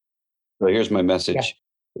So here's my Yeah. message.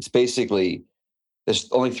 It's basically, there's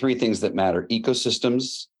only three things that matter: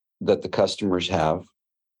 ecosystems that the customers have,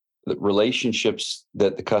 the relationships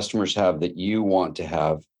that the customers have that you want to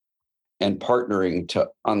have, and partnering to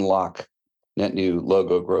unlock net new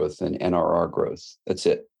logo growth and NRR growth. That's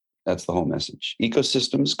it. That's the whole message.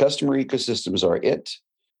 Ecosystems, customer ecosystems are it.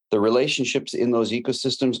 The relationships in those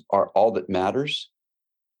ecosystems are all that matters.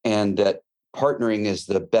 And that partnering is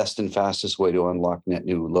the best and fastest way to unlock net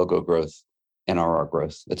new logo growth, NRR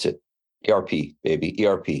growth. That's it. ERP, baby,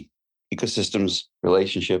 ERP. Ecosystems,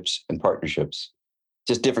 relationships, and partnerships.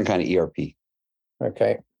 Just different kind of ERP.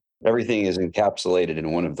 Okay. Everything is encapsulated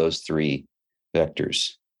in one of those three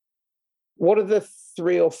vectors. What are the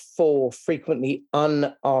 3 or 4 frequently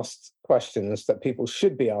unasked questions that people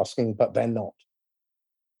should be asking, but they're not?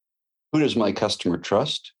 Who does my customer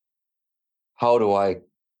trust? How do I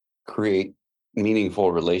create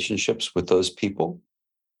meaningful relationships with those people?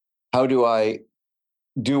 How do I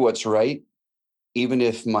do what's right, even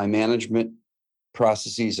if my management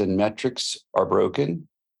processes and metrics are broken?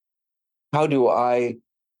 How do I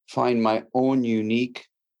find my own unique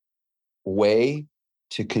way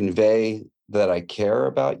to convey that I care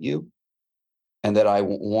about you and that I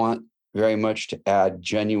want very much to add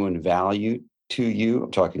genuine value to you?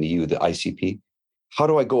 I'm talking to you, the ICP. How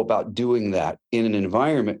do I go about doing that in an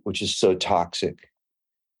environment which is so toxic,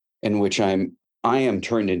 in which I am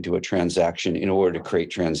turned into a transaction in order to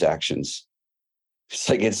create transactions?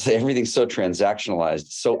 It's everything's so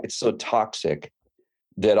transactionalized. It's so toxic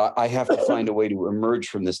that I have to find a way to emerge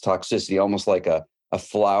from this toxicity, almost like a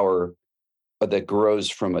flower that grows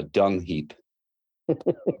from a dung heap.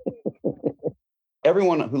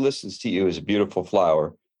 Everyone who listens to you is a beautiful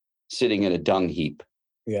flower sitting in a dung heap.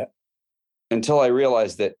 Yeah. Until I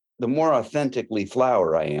realized that the more authentically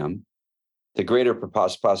flower I am, the greater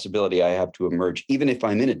possibility I have to emerge, even if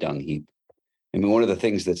I'm in a dung heap. I mean, one of the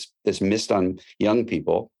things that's missed on young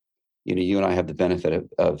people, you and I have the benefit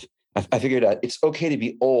of I figured out it's okay to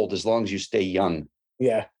be old as long as you stay young.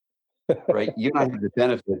 Yeah. Right. You and I have the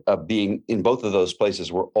benefit of being in both of those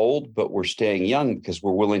places. We're old, but we're staying young because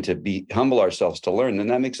we're willing to humble ourselves to learn. And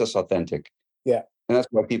that makes us authentic. Yeah. And that's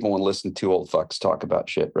why people want to listen to old fucks talk about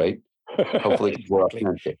shit, right? Hopefully we're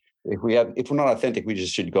authentic. If we're not authentic, we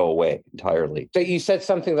just should go away entirely. So you said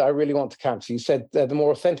something that I really want to capture. You said the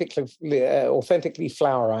more authentically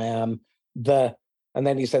flower I am, and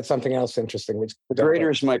then you said something else interesting, which the greater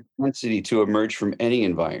is my propensity to emerge from any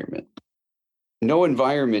environment. No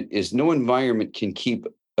environment can keep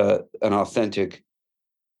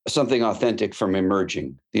something authentic from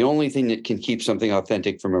emerging. The only thing that can keep something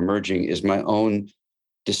authentic from emerging is my own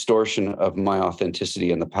distortion of my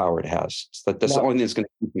authenticity and the power it has. That's the only thing that's going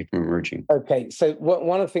to keep me from emerging. Okay, so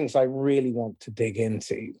one of the things I really want to dig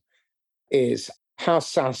into is how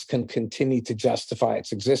SaaS can continue to justify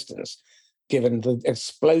its existence, given the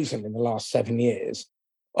explosion in the last 7 years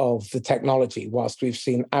of the technology, whilst we've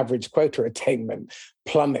seen average quota attainment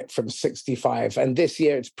plummet from 65, and this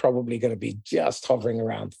year it's probably going to be just hovering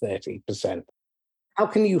around 30%. How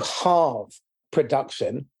can you halve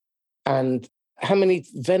production? And how many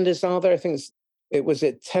vendors are there? I think it was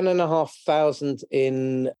at 10,500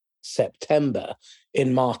 in September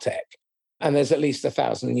in MarTech, and there's at least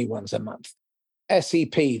 1,000 new ones a month.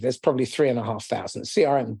 SEP, there's probably 3,500.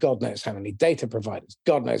 CRM, God knows how many. Data providers,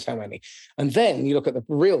 God knows how many. And then you look at the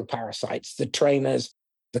real parasites, the trainers,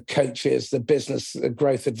 the coaches, the business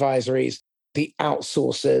growth advisories, the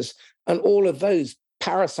outsourcers, and all of those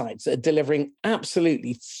parasites that are delivering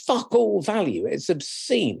absolutely fuck all value. It's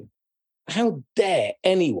obscene. How dare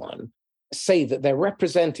anyone say that they're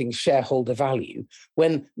representing shareholder value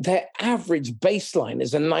when their average baseline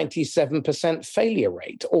is a 97% failure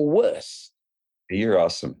rate or worse? You're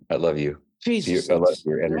awesome. I love you. Jesus, I love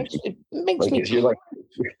your energy. It makes me.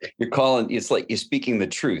 You're calling. It's like you're speaking the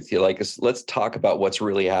truth. You're like, let's talk about what's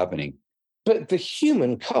really happening. But the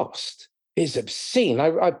human cost is obscene.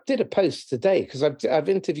 I did a post today because I've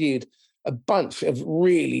interviewed a bunch of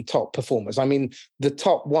really top performers. I mean, the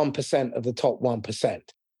top 1% of the top 1%.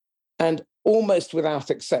 And almost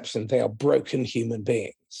without exception, they are broken human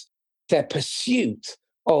beings. Their pursuit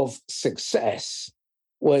of success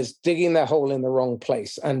was digging their hole in the wrong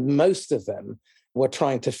place. And most of them were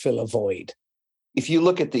trying to fill a void. If you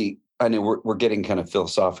look at I know we're getting kind of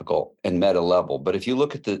philosophical and meta level, but if you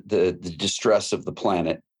look at the distress of the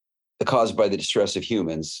planet, caused by the distress of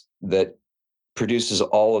humans that produces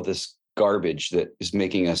all of this garbage that is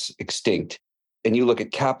making us extinct, and you look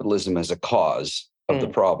at capitalism as a cause of the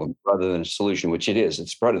problem rather than a solution, which it is.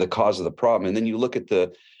 It's part of the cause of the problem. And then you look at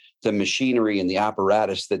the machinery and the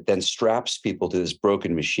apparatus that then straps people to this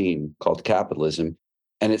broken machine called capitalism.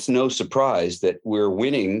 And it's no surprise that we're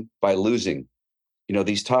winning by losing.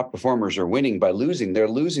 These top performers are winning by losing. They're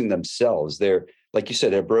losing themselves. They're, like you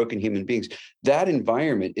said, they're broken human beings. That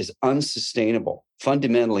environment is unsustainable,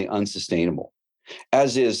 fundamentally unsustainable,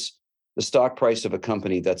 as is the stock price of a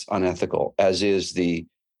company that's unethical, as is the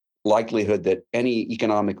likelihood that any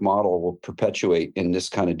economic model will perpetuate in this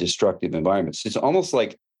kind of destructive environments. It's almost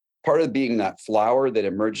like part of being that flower that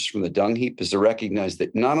emerges from the dung heap is to recognize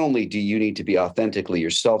that not only do you need to be authentically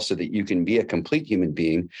yourself so that you can be a complete human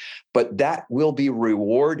being, but that will be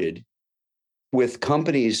rewarded with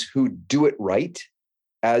companies who do it right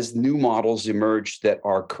as new models emerge that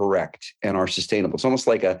are correct and are sustainable. It's almost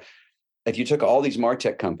like if you took all these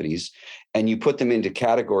MarTech companies and you put them into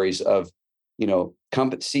categories of,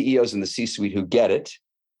 CEOs in the C-suite who get it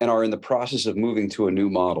and are in the process of moving to a new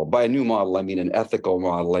model. By a new model, I mean an ethical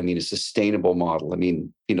model. I mean a sustainable model. I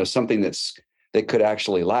mean, something that could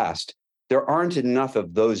actually last. There aren't enough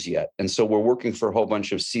of those yet. And so we're working for a whole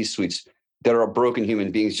bunch of C-suites that are broken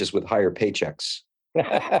human beings just with higher paychecks.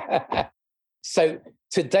 So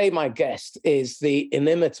today, my guest is the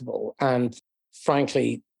inimitable and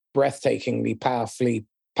frankly, breathtakingly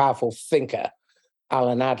powerful thinker,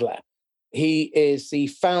 Alan Adler. He is the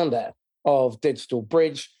founder of Digital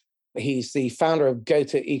Bridge. He's the founder of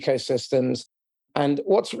GoTo Ecosystems. And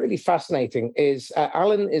what's really fascinating is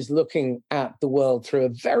Alan is looking at the world through a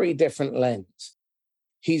very different lens.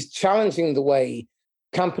 He's challenging the way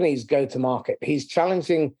companies go to market. He's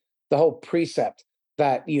challenging the whole precept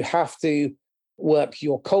that you have to work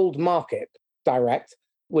your cold market direct.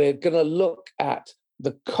 We're going to look at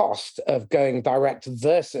the cost of going direct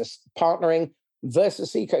versus partnering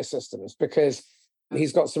versus ecosystems, because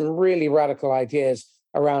he's got some really radical ideas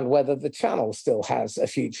around whether the channel still has a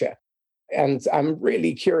future. And I'm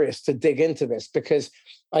really curious to dig into this because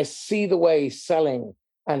I see the way selling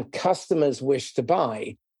and customers wish to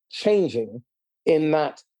buy changing, in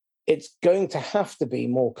that it's going to have to be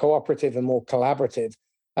more cooperative and more collaborative.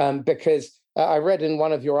 Because I read in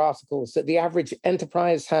one of your articles that the average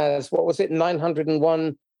enterprise has,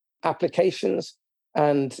 901 applications,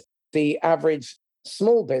 and the average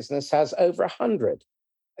small business has over 100.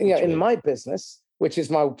 In my business, which is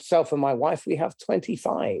myself and my wife, we have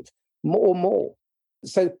 25 more.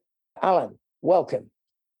 So, Alan, welcome.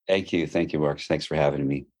 Thank you, Mark. Thanks for having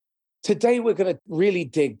me. Today, we're going to really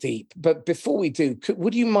dig deep. But before we do,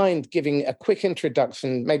 would you mind giving a quick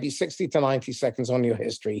introduction, maybe 60 to 90 seconds on your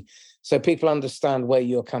history, so people understand where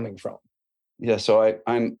you're coming from? Yeah, so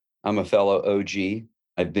I'm a fellow OG.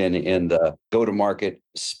 I've been in the go-to-market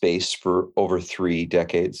space for over 3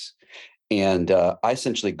 decades, and I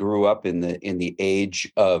essentially grew up in the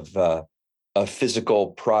age of physical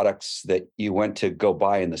products that you went to go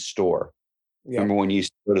buy in the store. Yeah. Remember when you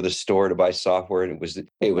used to go to the store to buy software and it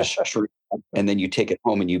was true, and then you take it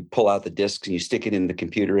home and you pull out the discs and you stick it in the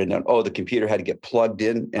computer, and then, the computer had to get plugged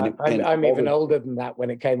in. And I'm even older than that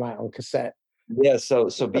when it came out on cassette. Yeah,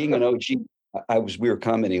 so being an OG, we were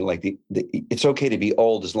commenting like it's okay to be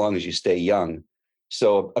old as long as you stay young.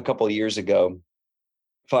 So a couple of years ago,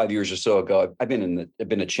 5 years or so ago, I've been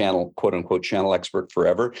a channel, quote unquote, channel expert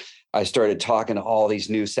forever. I started talking to all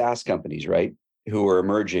these new SaaS companies, right, who are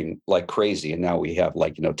emerging like crazy. And now we have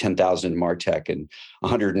 10,000 MarTech and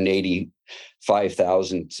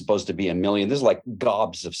 185,000, supposed to be a million. This is like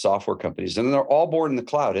gobs of software companies. And they're all born in the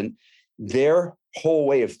cloud. And their whole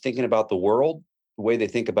way of thinking about the world, the way they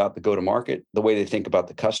think about the go-to-market, the way they think about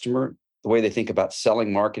the customer, the way they think about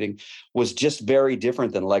selling, marketing, was just very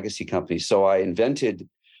different than legacy companies. So I invented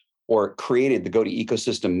or created the GoTo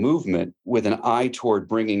Ecosystem movement with an eye toward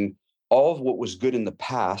bringing all of what was good in the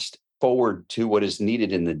past forward to what is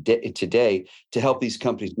needed in the today to help these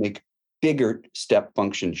companies make bigger step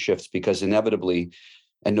function shifts, because inevitably,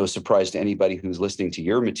 and no surprise to anybody who's listening to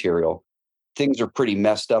your material, things are pretty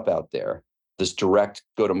messed up out there. This direct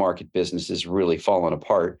go-to-market business is really falling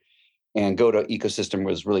apart. And GoTo Ecosystem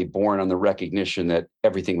was really born on the recognition that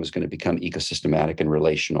everything was going to become ecosystematic and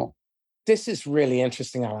relational. This is really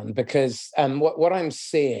interesting, Alan, because what I'm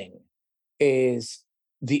seeing is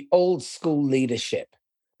the old school leadership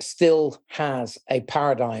still has a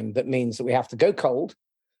paradigm that means that we have to go cold,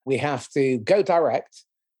 we have to go direct,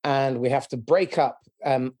 and we have to break up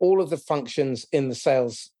all of the functions in the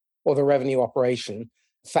sales or the revenue operation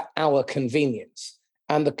for our convenience.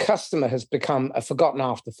 And the customer has become a forgotten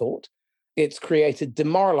afterthought. It's created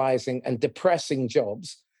demoralizing and depressing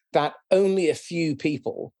jobs that only a few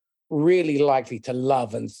people really likely to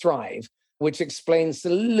love and thrive, which explains the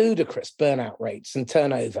ludicrous burnout rates and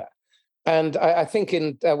turnover. And I think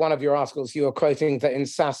in one of your articles, you were quoting that in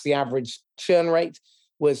SaaS, the average churn rate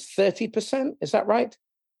was 30%. Is that right?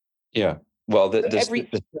 Yeah. Well, Every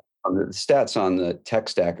the stats on the tech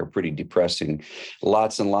stack are pretty depressing.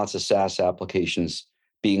 Lots and lots of SaaS applications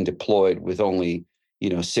being deployed with only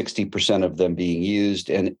 60% of them being used.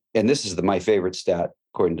 And this is my favorite stat,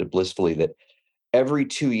 according to Blissfully, that every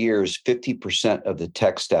 2 years, 50% of the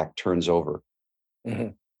tech stack turns over.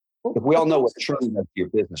 Mhm. We all know what churn does to your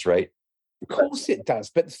business, right? Of course it does,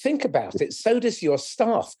 but think about it. So does your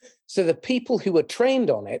staff. So the people who are trained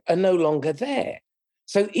on it are no longer there.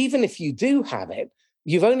 So even if you do have it,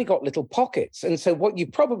 you've only got little pockets. And so what you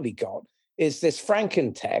probably got is this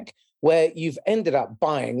Frankentech where you've ended up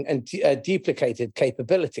buying and duplicated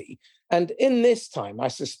capability. And in this time, I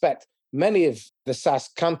suspect many of the SaaS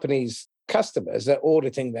companies' customers are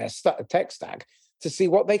auditing their tech stack to see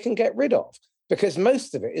what they can get rid of, because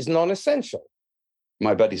most of it is non-essential.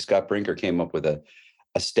 My buddy Scott Brinker came up with a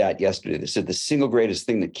stat yesterday that said the single greatest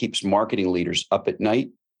thing that keeps marketing leaders up at night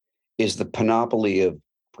is the panoply of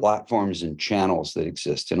platforms and channels that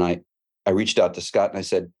exist. And I reached out to Scott and I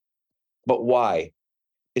said, but why?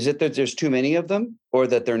 Is it that there's too many of them or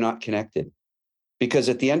that they're not connected? Because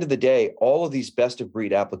at the end of the day, all of these best of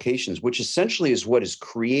breed applications, which essentially is what has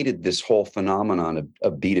created this whole phenomenon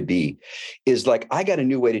of B2B, is like, I got a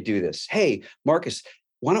new way to do this. Hey, Marcus,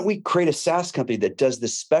 why don't we create a SaaS company that does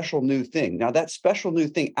this special new thing? Now, that special new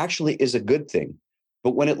thing actually is a good thing.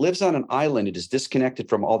 But when it lives on an island, it is disconnected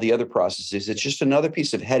from all the other processes. It's just another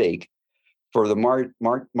piece of headache for the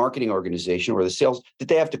marketing organization or the sales that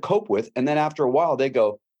they have to cope with. And then after a while, they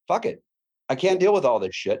go, fuck it. I can't deal with all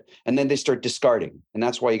this shit. And then they start discarding. And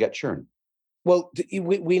that's why you got churn. Well,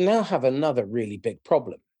 we now have another really big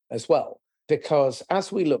problem as well, because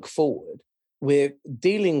as we look forward, we're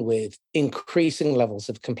dealing with increasing levels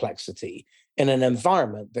of complexity in an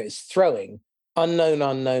environment that is throwing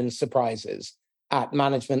unknown surprises at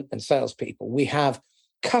management and salespeople. We have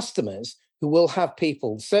customers who will have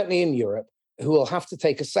people, certainly in Europe, who will have to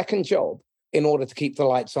take a second job in order to keep the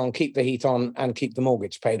lights on, keep the heat on, and keep the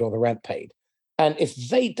mortgage paid or the rent paid. And if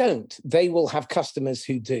they don't, they will have customers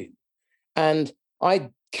who do. And I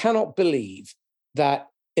cannot believe that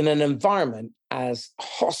in an environment as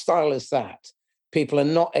hostile as that, people are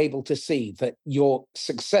not able to see that your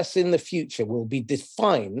success in the future will be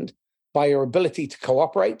defined by your ability to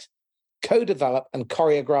cooperate, co-develop, and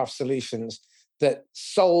choreograph solutions that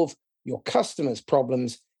solve your customers'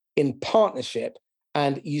 problems in partnership.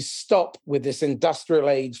 And you stop with this industrial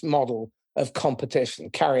age model of competition,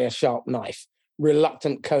 carry a sharp knife,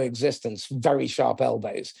 reluctant coexistence, very sharp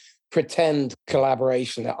elbows, pretend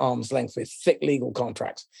collaboration at arm's length with thick legal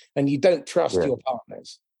contracts, and you don't trust your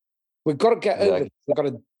partners. We've got to get over it. We've got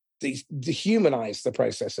to dehumanize the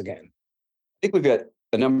process again. I think we've got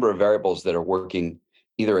a number of variables that are working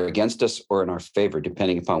either against us or in our favor,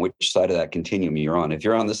 depending upon which side of that continuum you're on. If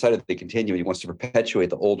you're on the side of the continuum that wants to perpetuate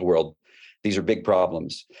the old world, these are big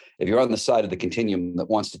problems. If you're on the side of the continuum that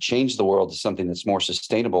wants to change the world to something that's more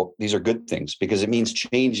sustainable, these are good things because it means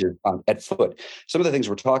change is at foot. Some of the things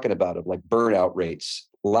we're talking about of like burnout rates,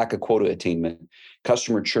 lack of quota attainment,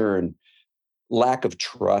 customer churn, lack of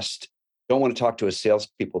trust, don't want to talk to a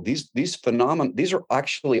salespeople. These phenomena, these are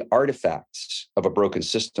actually artifacts of a broken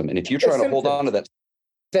system. And if you're trying to hold on to that,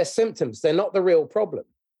 they're symptoms. They're not the real problem.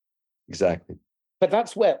 Exactly. But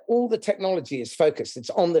that's where all the technology is focused.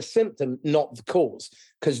 It's on the symptom, not the cause,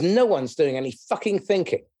 because no one's doing any fucking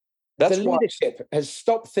thinking. The leadership has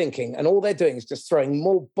stopped thinking, and all they're doing is just throwing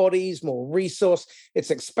more bodies, more resource.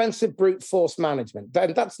 It's expensive brute force management.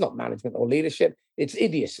 And that's not management or leadership. It's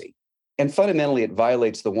idiocy. And fundamentally, it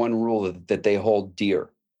violates the one rule that they hold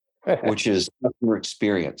dear, which is customer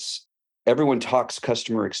experience. Everyone talks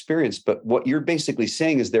customer experience, but what you're basically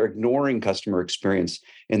saying is they're ignoring customer experience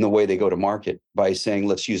in the way they go to market by saying,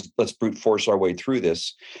 let's brute force our way through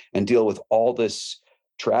this and deal with all this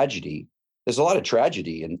tragedy. There's a lot of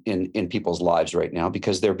tragedy in people's lives right now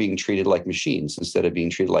because they're being treated like machines instead of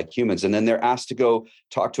being treated like humans. And then they're asked to go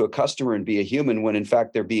talk to a customer and be a human when in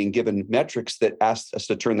fact they're being given metrics that ask us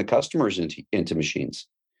to turn the customers into machines.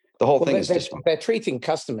 The whole thing is dysfunctional. They're treating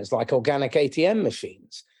customers like organic ATM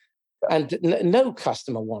machines. And no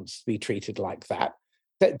customer wants to be treated like that.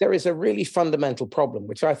 There is a really fundamental problem,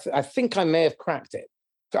 which I think I may have cracked it.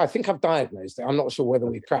 I think I've diagnosed it. I'm not sure whether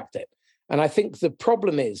we've cracked it. And I think the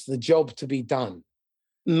problem is the job to be done.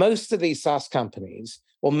 Most of these SaaS companies,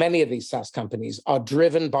 or many of these SaaS companies, are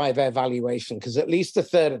driven by their valuation because at least a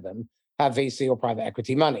third of them have VC or private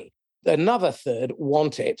equity money. Another third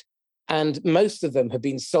want it. And most of them have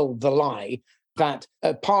been sold the lie that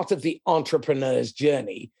a part of the entrepreneur's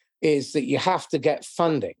journey is that you have to get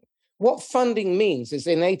funding. What funding means is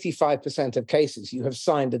in 85% of cases, you have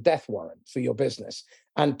signed a death warrant for your business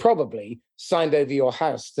and probably signed over your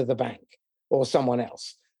house to the bank. or someone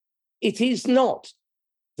else. It is not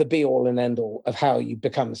the be all and end all of how you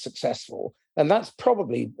become successful. And that's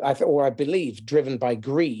probably, I believe, driven by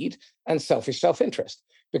greed and selfish self-interest,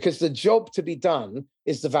 because the job to be done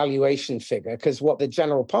is the valuation figure, because what the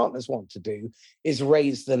general partners want to do is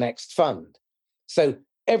raise the next fund. So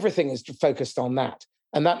everything is focused on that.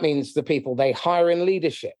 And that means the people they hire in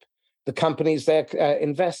leadership, the companies they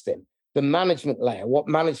invest in, the management layer, what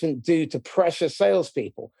management do to pressure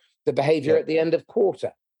salespeople, the behavior at the end of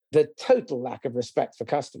quarter, the total lack of respect for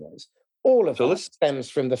customers. All of that stems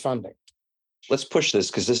from the funding. Let's push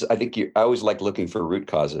this, because I think I always like looking for root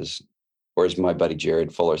causes, or as my buddy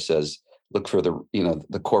Jared Fuller says, look for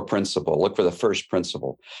the core principle, look for the first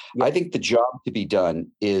principle. Yeah. I think the job to be done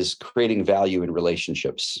is creating value in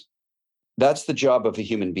relationships. That's the job of a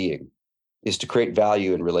human being, is to create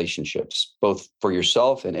value in relationships, both for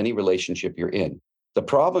yourself and any relationship you're in. The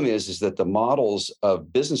problem is that the models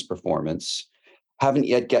of business performance haven't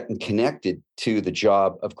yet gotten connected to the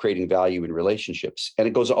job of creating value in relationships. And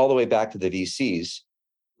it goes all the way back to the VCs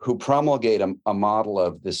who promulgate a model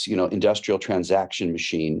of this, industrial transaction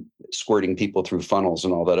machine, squirting people through funnels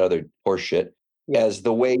and all that other horseshit as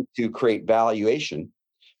the way to create valuation.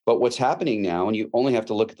 But what's happening now, and you only have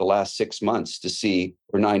to look at the last 6 months to see,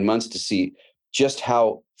 or 9 months to see just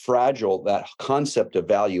how fragile that concept of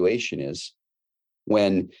valuation is,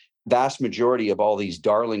 when vast majority of all these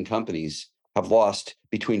darling companies have lost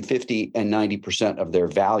between 50 and 90% of their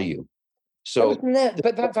value. So,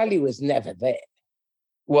 but that value is never there.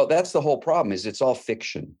 Well, that's the whole problem, is it's all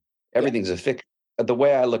fiction. Everything's a fiction. The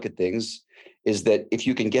way I look at things is that if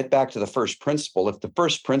you can get back to the first principle, if the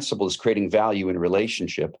first principle is creating value in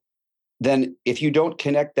relationship, then if you don't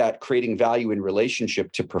connect that creating value in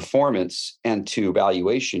relationship to performance and to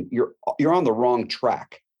valuation, you're on the wrong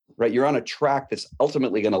track, right? You're on a track that's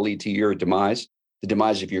ultimately going to lead to your demise, the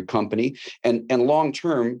demise of your company, and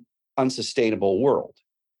long-term unsustainable world.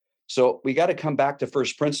 So we got to come back to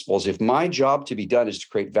first principles. If my job to be done is to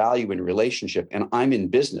create value in relationship and I'm in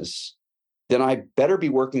business, then I better be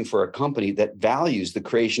working for a company that values the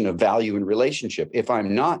creation of value in relationship. If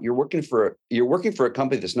I'm not, you're working for a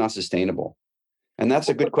company that's not sustainable. And that's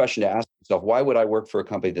a good question to ask yourself. Why would I work for a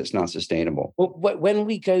company that's not sustainable? Well, when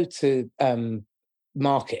we go to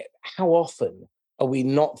market, how often are we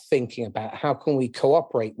not thinking about how can we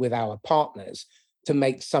cooperate with our partners to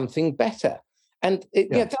make something better? And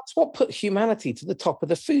that's what put humanity to the top of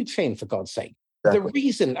the food chain, for God's sake. Exactly. The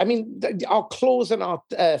reason, our claws and our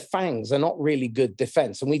fangs are not really good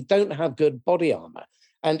defense, and we don't have good body armor.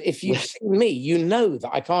 And if you see me, you know that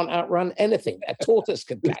I can't outrun anything. A tortoise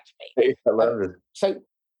could catch me. I love it. So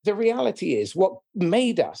the reality is, what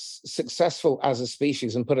made us successful as a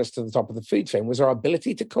species and put us to the top of the food chain was our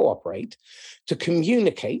ability to cooperate, to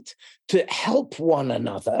communicate, to help one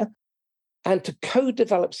another, and to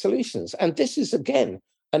co-develop solutions. And this is, again,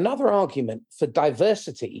 another argument for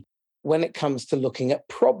diversity when it comes to looking at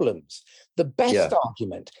problems. The best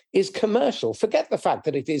argument is commercial. Forget the fact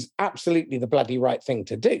that it is absolutely the bloody right thing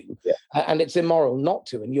to do, and it's immoral not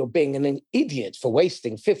to, and you're being an idiot for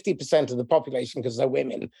wasting 50% of the population because they're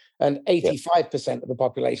women and 85% of the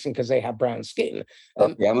population because they have brown skin.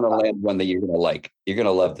 Okay, I'm going to land one that you're going to like. You're going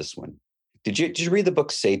to love this one. Did you read the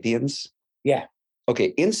book Sapiens? Yeah.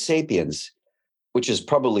 Okay, in Sapiens, which is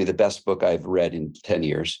probably the best book I've read in 10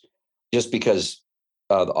 years, just because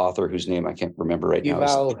the author, whose name I can't remember right now.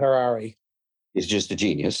 Yuval Harari. Is just a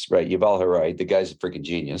genius, right? Yuval Harari, the guy's a freaking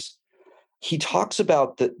genius. He talks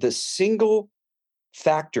about the single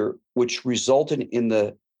factor which resulted in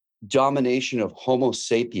the domination of Homo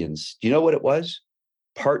sapiens. Do you know what it was?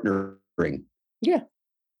 Partnering. Yeah.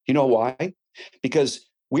 You know why? Because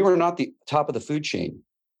we were not the top of the food chain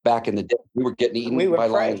back in the day. We were getting eaten by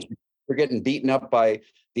lions. We're getting beaten up by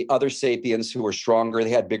the other sapiens who were stronger. They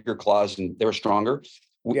had bigger claws and they were stronger.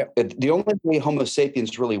 The only way Homo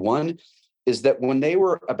sapiens really won is that when they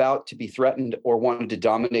were about to be threatened or wanted to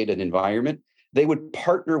dominate an environment, they would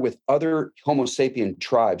partner with other Homo sapien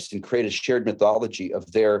tribes and create a shared mythology of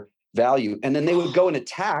their value. And then they would go and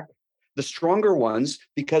attack the stronger ones,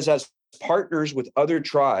 because as partners with other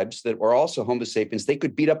tribes that were also Homo sapiens, they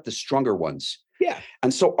could beat up the stronger ones. Yeah.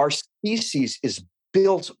 And so our species is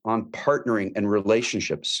built on partnering and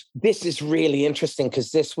relationships. This is really interesting,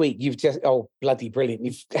 because this week you've just, bloody brilliant.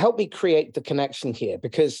 You've helped me create the connection here,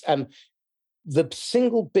 because the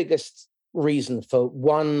single biggest reason for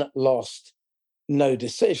one lost, no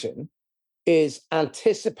decision is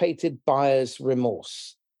anticipated buyer's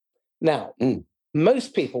remorse. Now,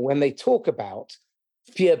 most people, when they talk about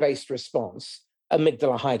fear-based response,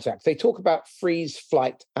 amygdala hijack, they talk about freeze,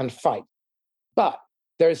 flight, and fight. But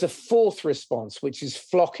there is a fourth response, which is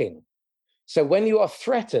flocking. So when you are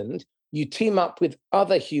threatened, you team up with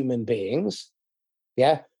other human beings,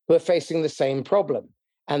 who are facing the same problem.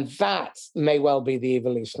 And that may well be the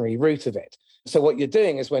evolutionary root of it. So what you're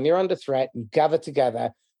doing is when you're under threat, you gather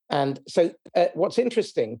together. And so what's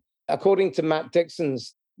interesting, according to Matt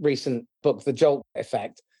Dixon's recent book, The Jolt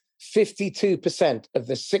Effect, 52% of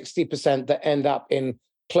the 60% that end up in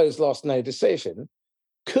close, loss, no decision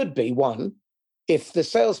could be one, if the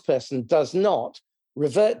salesperson does not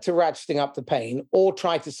revert to ratcheting up the pain or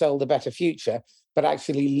try to sell the better future, but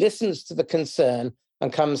actually listens to the concern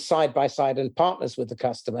and comes side by side and partners with the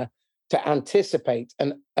customer to anticipate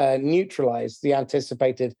and neutralize the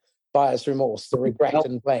anticipated buyer's remorse, the regret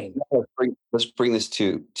and blame. Let's bring this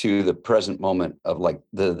to the present moment of like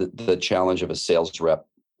the challenge of a sales rep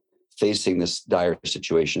facing this dire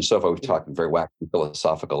situation. So far, we've talked very wacky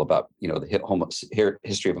philosophical about, the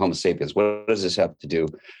history of Homo sapiens. What does this have to do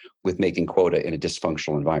with making quota in a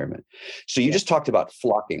dysfunctional environment? So you just talked about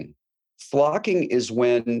flocking. Flocking is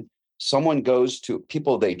when someone goes to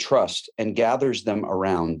people they trust and gathers them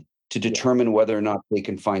around to determine whether or not they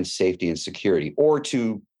can find safety and security, or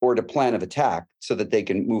to plan of attack so that they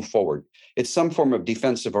can move forward. It's some form of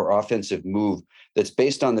defensive or offensive move that's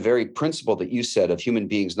based on the very principle that you said of human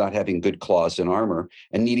beings not having good claws and armor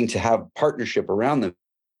and needing to have partnership around them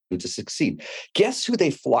to succeed. Guess who they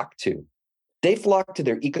flock to? They flock to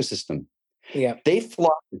their ecosystem. Yeah. They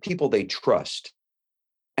flock to people they trust.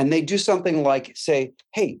 And they do something like say,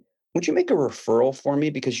 hey, would you make a referral for me?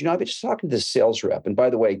 Because, I've been just talking to this sales rep. And by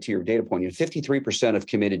the way, to your data point, 53% of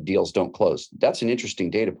committed deals don't close. That's an interesting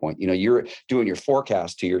data point. You're doing your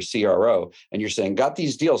forecast to your CRO and you're saying, got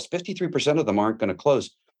these deals, 53% of them aren't going to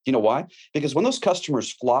close. You know why? Because when those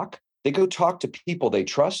customers flock, they go talk to people they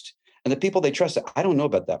trust. And the people they trust, I don't know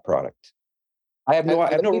about that product.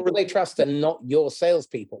 People they trust are not your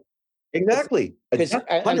salespeople. Exactly.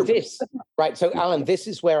 Right. So, Alan, this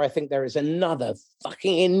is where I think there is another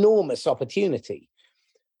fucking enormous opportunity.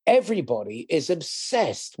 Everybody is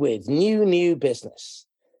obsessed with new business,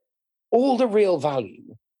 all the real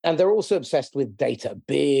value. And they're also obsessed with data,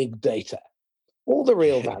 big data. All the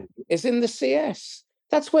real value is in the CS.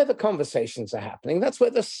 That's where the conversations are happening. That's where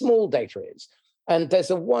the small data is. And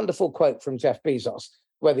there's a wonderful quote from Jeff Bezos,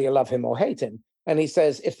 whether you love him or hate him. And he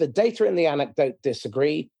says, if the data and the anecdote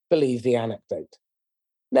disagree, believe the anecdote.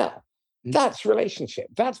 Now, that's relationship.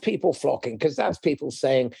 That's people flocking, because that's people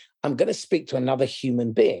saying, I'm going to speak to another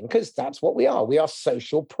human being, because that's what we are. We are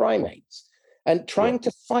social primates. And trying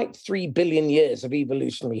to fight 3 billion years of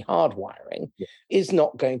evolutionary hardwiring is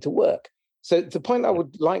not going to work. So the point I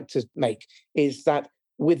would like to make is that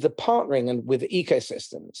with the partnering and with the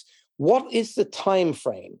ecosystems, what is the time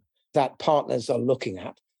frame that partners are looking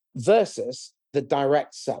at versus the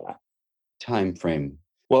direct seller? Time frame.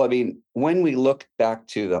 Well, when we look back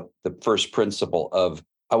to the first principle of,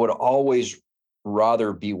 I would always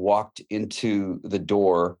rather be walked into the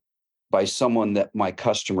door by someone that my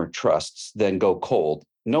customer trusts than go cold.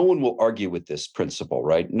 No one will argue with this principle,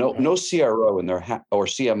 right? No CRO in their or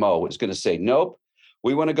CMO is going to say, nope,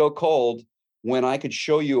 we want to go cold, when I could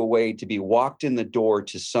show you a way to be walked in the door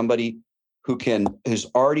to somebody who's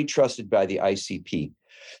already trusted by the ICP.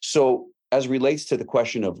 So as relates to the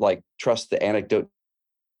question of like trust the anecdote,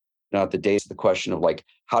 not the data, the question of like,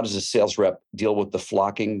 how does a sales rep deal with the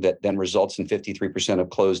flocking that then results in 53% of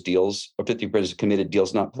closed deals or 50% of committed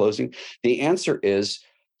deals not closing? The answer is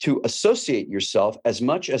to associate yourself as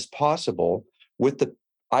much as possible with the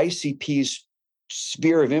ICP's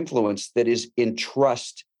sphere of influence that is in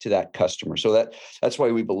trust to that customer. So that's why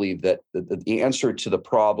we believe that the answer to the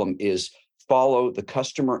problem is follow the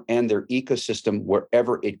customer and their ecosystem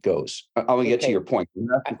wherever it goes. I want to get to your point. You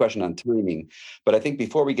asked a question on timing, but I think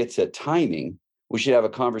before we get to timing, we should have a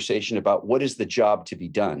conversation about what is the job to be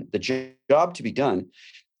done. The job to be done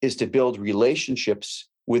is to build relationships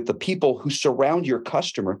with the people who surround your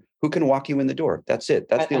customer who can walk you in the door. That's it.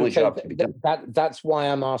 That's the only job to be done. That's why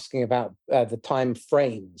I'm asking about the time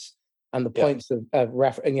frames and the points of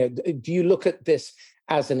reference. Do you look at this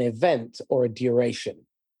as an event or a duration?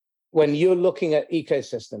 When you're looking at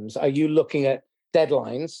ecosystems, are you looking at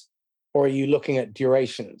deadlines or are you looking at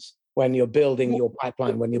durations when you're building your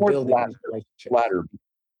pipeline, when you're building relationships? Latter,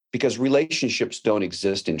 because relationships don't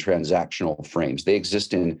exist in transactional frames. They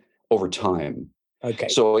exist in over time. Okay.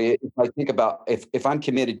 So if I think about if I'm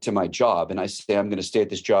committed to my job and I say I'm going to stay at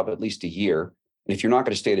this job at least a year, and if you're not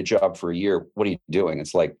going to stay at a job for a year, what are you doing?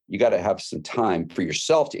 It's like you got to have some time for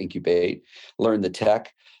yourself to incubate, learn the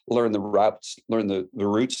tech, learn the routes, learn the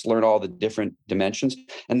routes, learn all the different dimensions.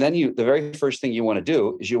 And then the very first thing you want to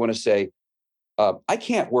do is you want to say, I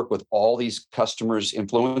can't work with all these customers,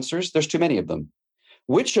 influencers. There's too many of them.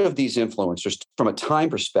 which of these influencers, from a time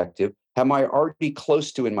perspective, am I already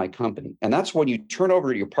close to in my company? And that's when you turn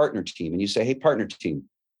over to your partner team and you say, hey, partner team,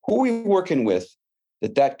 who are we working with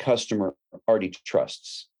that customer already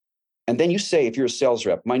trusts? And then you say, if you're a sales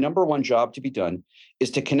rep, my number one job to be done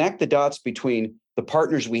is to connect the dots between the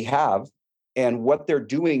partners we have and what they're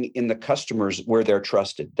doing in the customers where they're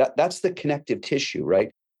trusted. That's the connective tissue,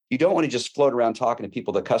 right? You don't want to just float around talking to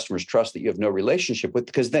people that customers trust that you have no relationship with,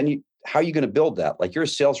 because then how are you going to build that? Like, you're a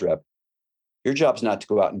sales rep. Your job's not to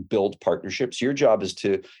go out and build partnerships. Your job is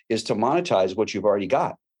to monetize what you've already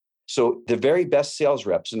got. So the very best sales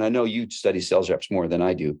reps, and I know you study sales reps more than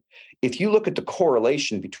I do, if you look at the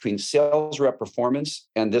correlation between sales rep performance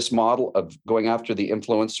and this model of going after the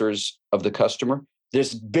influencers of the customer,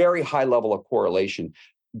 there's very high level of correlation.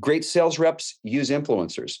 Great sales reps use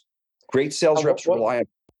influencers. Great sales reps rely on.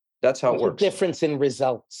 That's how it works. The difference in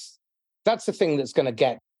results. That's the thing that's going to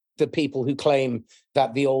get the people who claim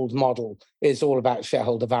that the old model is all about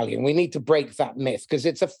shareholder value. And we need to break that myth, because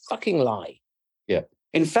it's a fucking lie. Yeah.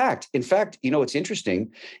 In fact, what's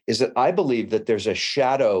interesting is that I believe that there's a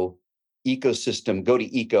shadow ecosystem,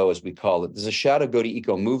 go-to-eco as we call it. There's a shadow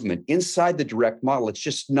go-to-eco movement inside the direct model. It's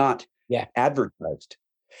just not advertised.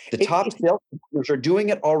 The top sales are doing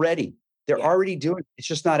it already. They're already doing it. It's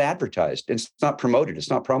just not advertised. It's not promoted. It's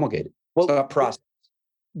not promulgated. It's not processed.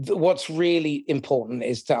 What's really important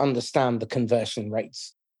is to understand the conversion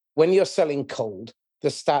rates. When you're selling cold, the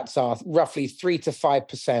stats are roughly 3 to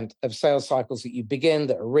 5% of sales cycles that you begin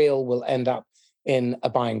that are real will end up in a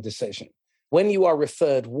buying decision. When you are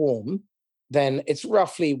referred warm, then it's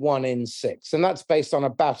roughly 1 in 6. And that's based on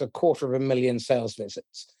about 250,000 sales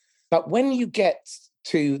visits. But when you get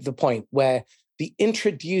to the point where the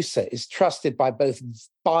introducer is trusted by both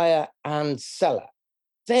buyer and seller,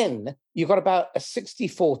 then you've got about a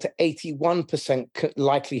 64 to 81%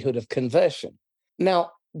 likelihood of conversion.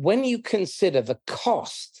 Now, when you consider the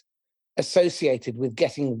cost associated with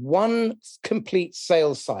getting one complete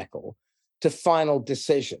sales cycle to final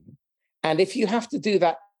decision, and if you have to do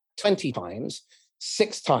that 20 times,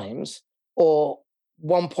 6 times, or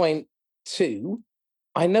 1.2,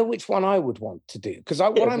 I know which one I would want to do, because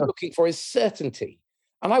what I'm looking for is certainty,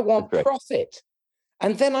 and I want profit.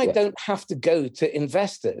 And then I don't have to go to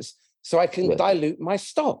investors, so I can dilute my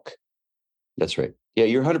stock. That's right. Yeah,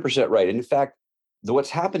 you're 100% right. And in fact, what's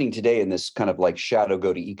happening today in this kind of like shadow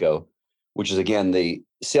go-to-eco, which is, again, the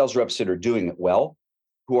sales reps that are doing it well,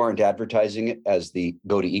 who aren't advertising it as the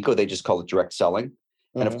go-to-eco, they just call it direct selling.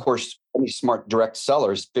 Mm-hmm. And of course, any smart direct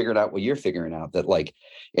sellers figured out what you're figuring out, that like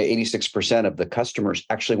 86% of the customers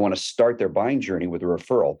actually want to start their buying journey with a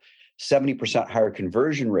referral, 70% higher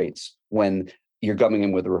conversion rates when you're coming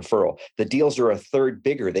in with a referral. The deals are a third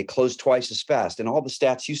bigger. They close twice as fast. And all the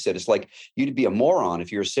stats you said, it's like you'd be a moron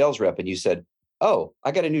if you're a sales rep and you said, oh,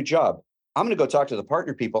 I got a new job. I'm going to go talk to the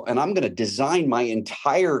partner people, and I'm going to design my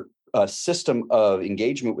entire system of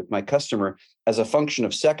engagement with my customer as a function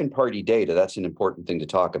of second-party data. That's an important thing to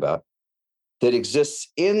talk about, that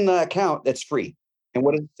exists in the account that's free. And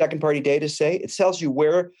what does second-party data say? It tells you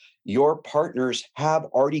where your partners have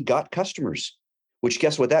already got customers, which,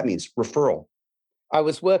 guess what that means? Referral. I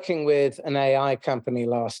was working with an AI company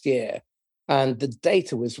last year, and the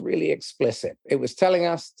data was really explicit. It was telling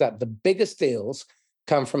us that the biggest deals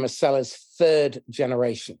come from a seller's third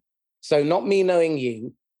generation. So not me knowing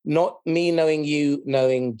you, not me knowing you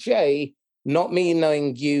knowing Jay, not me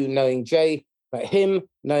knowing you knowing Jay, but him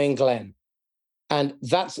knowing Glenn. And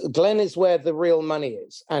Glenn is where the real money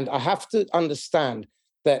is. And I have to understand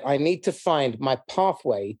that I need to find my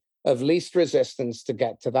pathway of least resistance to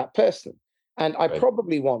get to that person. And I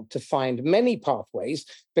probably want to find many pathways,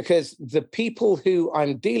 because the people who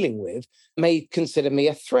I'm dealing with may consider me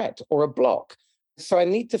a threat or a block. So I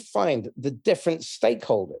need to find the different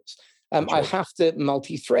stakeholders. I have to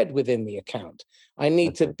multi-thread within the account. I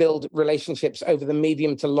need to build relationships over the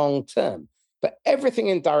medium to long term. But everything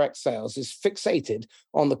in direct sales is fixated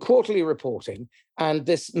on the quarterly reporting and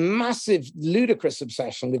this massive, ludicrous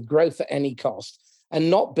obsession with growth at any cost,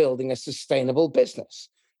 and not building a sustainable business.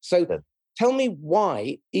 So tell me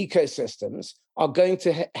why ecosystems are going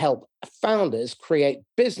to help founders create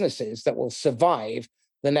businesses that will survive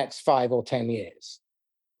the next 5 or 10 years.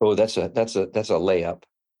 Oh, that's a layup.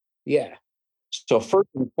 Yeah. So first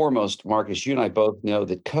and foremost, Marcus, you and I both know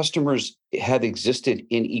that customers have existed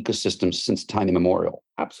in ecosystems since time immemorial.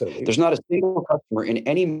 Absolutely. There's not a single customer in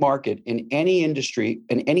any market, in any industry,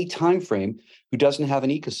 in any time frame who doesn't have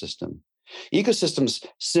an ecosystem. Ecosystems,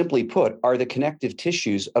 simply put, are the connective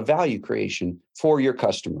tissues of value creation for your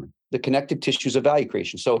customer, the connective tissues of value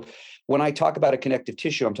creation. So when I talk about a connective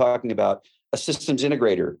tissue, I'm talking about a systems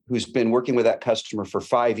integrator who's been working with that customer for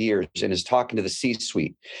 5 years and is talking to the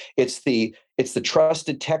C-suite. It's the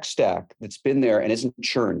trusted tech stack that's been there and isn't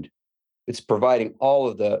churned. It's providing all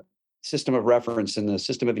of the system of reference and the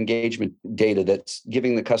system of engagement data that's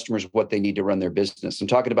giving the customers what they need to run their business. I'm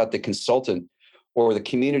talking about the consultant or the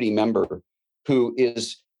community member who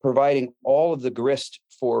is providing all of the grist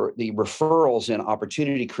for the referrals and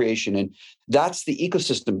opportunity creation. And that's the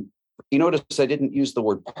ecosystem. You notice I didn't use the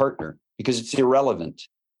word partner because it's irrelevant.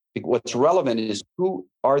 What's relevant is who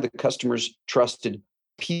are the customer's trusted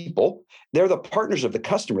people. They're the partners of the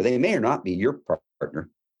customer. They may or not be your partner.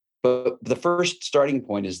 But the first starting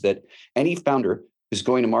point is that any founder who's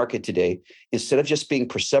going to market today, instead of just being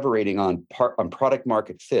perseverating on product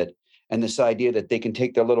market fit and this idea that they can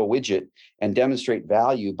take their little widget and demonstrate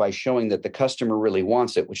value by showing that the customer really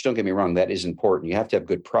wants it, which don't get me wrong, that is important. You have to have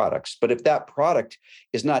good products. But if that product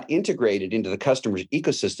is not integrated into the customer's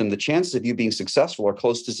ecosystem, the chances of you being successful are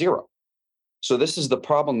close to zero. So this is the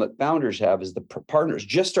problem that founders have, is the partners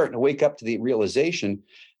just starting to wake up to the realization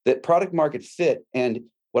that product market fit and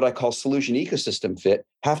what I call solution ecosystem fit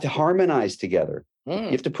have to harmonize together.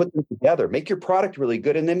 You have to put them together, make your product really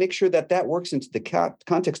good, and then make sure that that works into the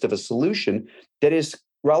context of a solution that is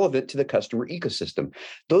relevant to the customer ecosystem.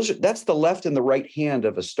 That's the left and the right hand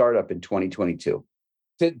of a startup in 2022.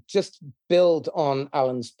 To just build on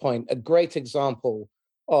Alan's point, a great example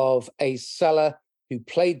of a seller who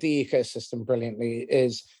played the ecosystem brilliantly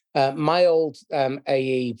is my old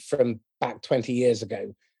AE from back 20 years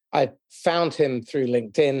ago. I found him through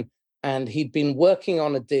LinkedIn, and he'd been working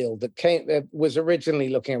on a deal that was originally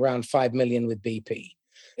looking around 5 million with BP.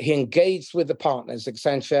 He engaged with the partners,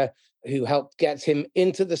 Accenture, who helped get him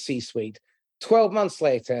into the C-suite. 12 months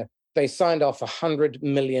later, they signed off a $100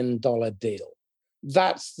 million deal.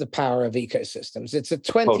 That's the power of ecosystems. It's a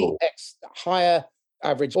 20x higher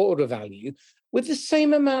average order value with the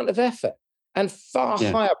same amount of effort and far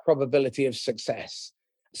higher probability of success.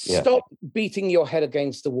 Stop beating your head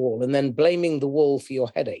against the wall and then blaming the wall for your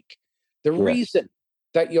headache. The reason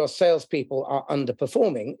that your salespeople are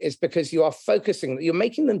underperforming is because you are you're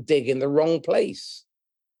making them dig in the wrong place.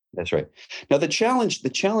 That's right. Now, the challenge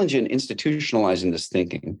in institutionalizing this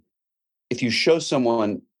thinking, if you show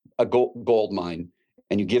someone a gold mine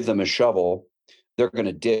and you give them a shovel, they're going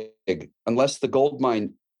to dig unless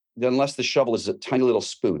the shovel is a tiny little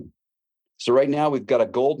spoon. So right now we've got a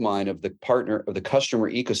gold mine of the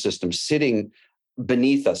customer ecosystem sitting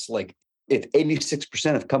beneath us. Like if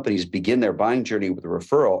 86% of companies begin their buying journey with a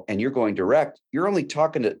referral and you're going direct, you're only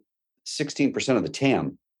talking to 16% of the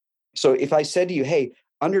TAM. So if I said to you, hey,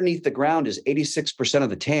 underneath the ground is 86% of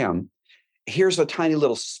the TAM, here's a tiny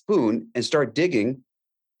little spoon and start digging.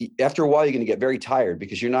 After a while, you're going to get very tired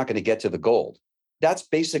because you're not going to get to the gold. That's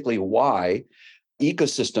basically why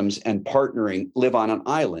ecosystems and partnering live on an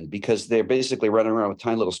island, because they're basically running around with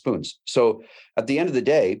tiny little spoons. So at the end of the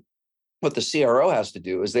day, what the CRO has to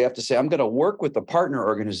do is they have to say, I'm going to work with the partner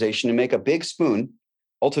organization to make a big spoon,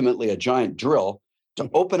 ultimately a giant drill, to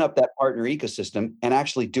open up that partner ecosystem and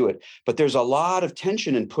actually do it. But there's a lot of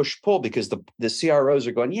tension and push-pull because the CROs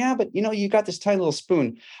are going, yeah, but you got this tiny little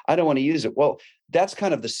spoon. I don't want to use it. Well, that's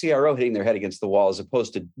kind of the CRO hitting their head against the wall, as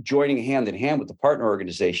opposed to joining hand in hand with the partner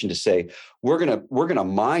organization to say, we're gonna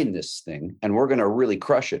mine this thing and we're gonna really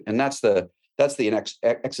crush it. And that's the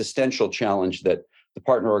existential challenge that the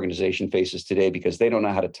partner organization faces today, because they don't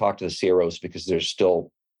know how to talk to the CROs because they're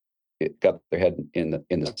still got their head in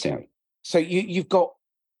the sand. So you've got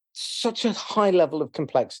such a high level of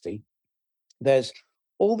complexity. There's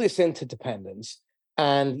all this interdependence,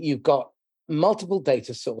 and you've got multiple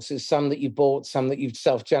data sources, some that you bought, some that you've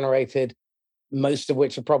self-generated, most of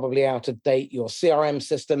which are probably out of date. Your CRM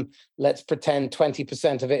system, let's pretend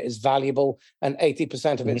 20% of it is valuable and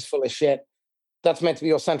 80% of it is full of shit. That's meant to be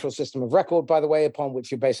your central system of record, by the way, upon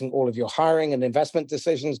which you're basing all of your hiring and investment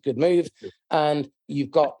decisions. Good move. And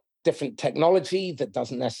you've got different technology that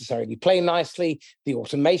doesn't necessarily play nicely. The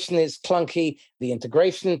automation is clunky. The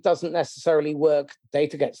integration doesn't necessarily work.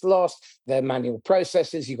 Data gets lost. There are manual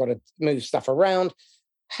processes. You've got to move stuff around.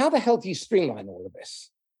 How the hell do you streamline all of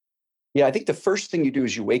this? Yeah, I think the first thing you do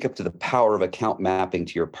is you wake up to the power of account mapping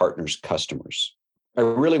to your partner's customers. I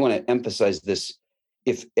really want to emphasize this.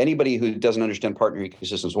 If anybody who doesn't understand partner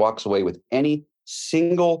ecosystems walks away with any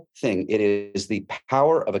single thing, it is the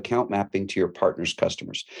power of account mapping to your partner's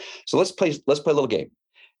customers. So let's play a little game.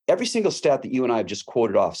 Every single stat that you and I have just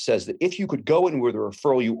quoted off says that if you could go in with a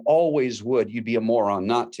referral, you always would. You'd be a moron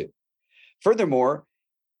not to. Furthermore,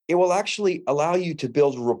 it will actually allow you to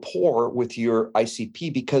build rapport with your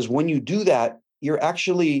ICP, because when you do that, you're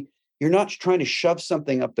actually you're not trying to shove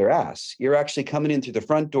something up their ass. You're actually coming in through the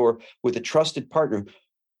front door with a trusted partner.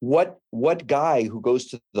 What guy who goes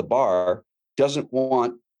to the bar doesn't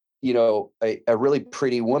want, a really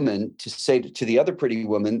pretty woman to say to the other pretty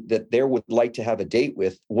woman that they would like to have a date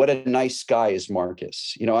with? What a nice guy is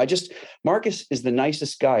Marcus. Marcus is the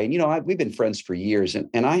nicest guy. And, we've been friends for years,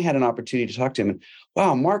 and I had an opportunity to talk to him, and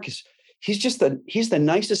wow, Marcus, he's the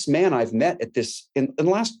nicest man I've met in the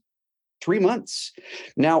last 3 months.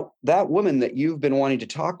 Now, that woman that you've been wanting to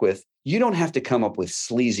talk with, you don't have to come up with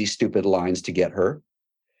sleazy, stupid lines to get her.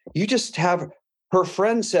 You just have her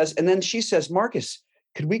friend says, and then she says, Marcus,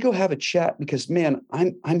 could we go have a chat? Because man,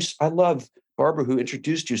 I love Barbara, who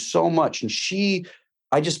introduced you so much. And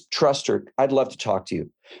I just trust her. I'd love to talk to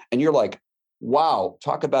you. And you're like, wow,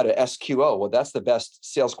 talk about an SQO. Well, that's the best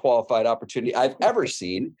sales qualified opportunity I've ever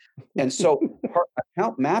seen. And so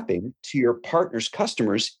account mapping to your partner's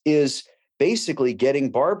customers is basically getting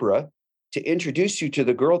Barbara to introduce you to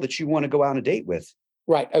the girl that you want to go out on a date with.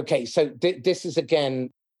 Right. Okay. So this is,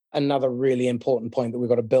 again, another really important point that we've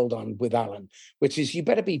got to build on with Alan, which is you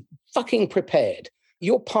better be fucking prepared.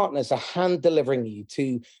 Your partners are hand delivering you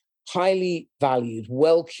to highly valued,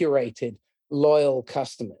 well-curated, loyal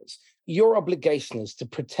customers. Your obligation is to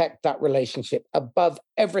protect that relationship above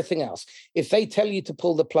everything else. If they tell you to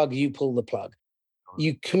pull the plug, you pull the plug.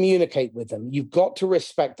 You communicate with them. You've got to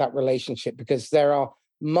respect that relationship, because there are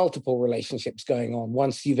multiple relationships going on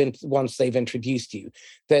once they've introduced you.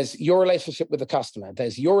 There's your relationship with the customer,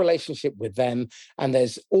 there's your relationship with them, and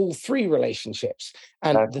there's all three relationships.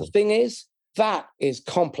 And exactly. The thing is, that is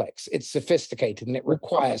complex, it's sophisticated, and it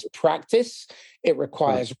requires practice, it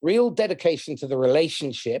requires real dedication to the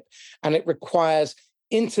relationship, and it requires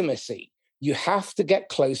intimacy. You have to get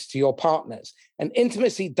close to your partners. And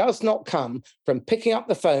intimacy does not come from picking up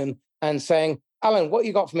the phone and saying, Alan, what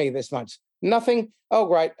you got for me this month? Nothing? Oh,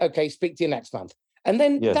 right. Okay, speak to you next month. And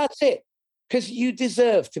then that's it. Because you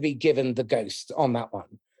deserve to be given the ghost on that one.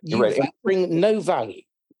 You bring no value.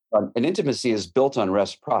 And intimacy is built on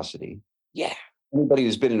reciprocity. Yeah. Anybody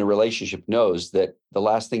who's been in a relationship knows that the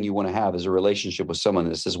last thing you want to have is a relationship with someone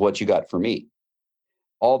that says, what you got for me?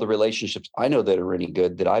 All the relationships I know that are any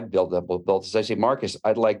good that I've built as I say, Marcus,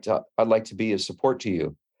 I'd like to be a support to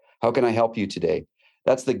you. How can I help you today?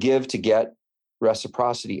 That's the give to get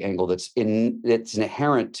reciprocity angle that's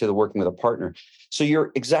inherent to the working with a partner. So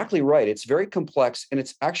you're exactly right. It's very complex, and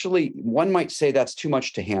it's actually, one might say that's too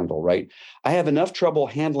much to handle, right? I have enough trouble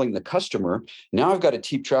handling the customer. Now I've got to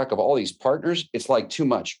keep track of all these partners. It's like too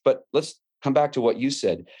much. But let's come back to what you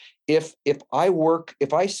said. If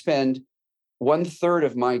I spend 1/3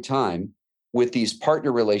 of my time with these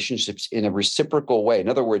partner relationships in a reciprocal way, in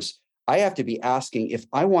other words, I have to be asking, if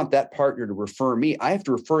I want that partner to refer me, I have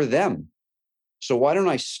to refer them. So why don't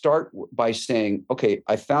I start by saying, okay,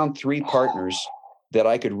 I found 3 partners that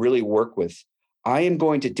I could really work with. I am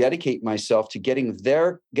going to dedicate myself to getting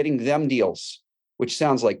them deals, which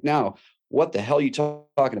sounds like, now, what the hell are you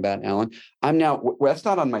talking about, Alan? That's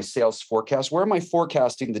not on my sales forecast. Where am I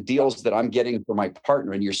forecasting the deals that I'm getting for my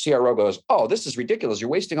partner? And your CRO goes, oh, this is ridiculous. You're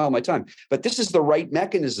wasting all my time. But this is the right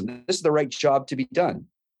mechanism. This is the right job to be done.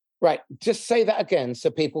 Right. Just say that again so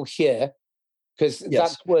people hear, because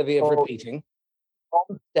that's worthy of repeating. All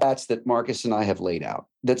the stats that Marcus and I have laid out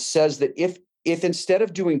that says that if instead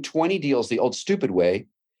of doing 20 deals the old stupid way,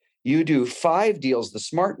 you do 5 deals the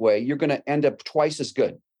smart way, you're going to end up twice as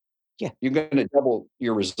good. Yeah. You're going to double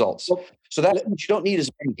your results. So that means you don't need as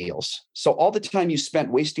many deals. So all the time you spent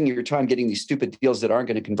wasting your time getting these stupid deals that aren't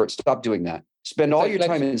going to convert, stop doing that. Spend all your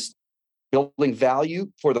time in building value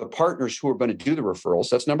for the partners who are going to do the referrals.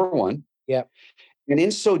 That's number 1. Yeah. And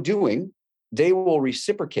in so doing, they will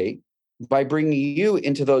reciprocate by bringing you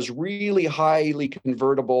into those really highly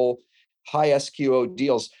convertible, high SQO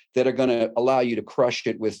deals that are going to allow you to crush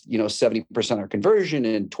it with 70% of conversion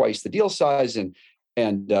and twice the deal size and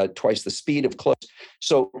twice the speed of close.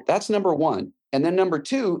 So that's number 1. And then number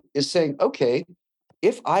 2 is saying, okay,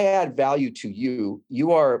 if I add value to you,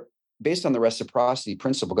 you are, based on the reciprocity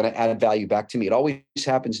principle, going to add value back to me. It always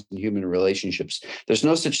happens in human relationships. There's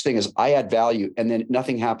no such thing as I add value and then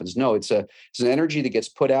nothing happens. No, it's an energy that gets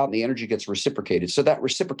put out and the energy gets reciprocated. So that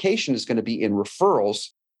reciprocation is going to be in referrals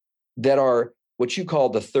that are what you call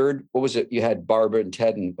the third. What was it? You had Barbara and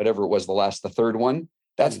Ted and whatever it was, the third one.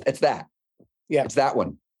 It's that. Yeah. It's that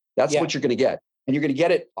one. That's what you're going to get. And you're going to get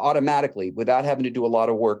it automatically without having to do a lot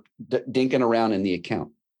of work dinking around in the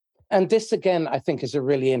account. And this, again, I think is a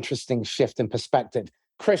really interesting shift in perspective.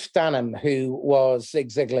 Chris Danham, who was Zig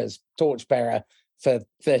Ziglar's torchbearer for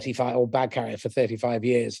 35, or bag carrier for 35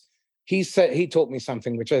 years, he taught me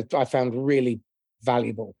something which I found really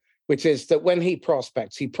valuable, which is that when he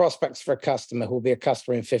prospects for a customer who will be a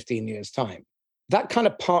customer in 15 years' time. That kind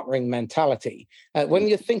of partnering mentality, when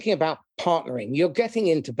you're thinking about partnering, you're getting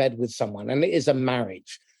into bed with someone, and it is a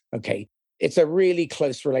marriage, okay? It's a really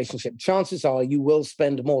close relationship. Chances are you will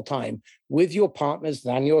spend more time with your partners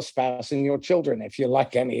than your spouse and your children, if you're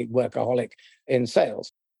like any workaholic in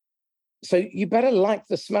sales. So you better like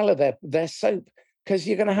the smell of their soap, because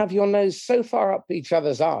you're going to have your nose so far up each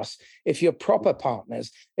other's arse. If you're proper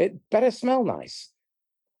partners, it better smell nice.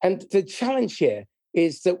 And the challenge here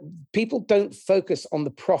is that people don't focus on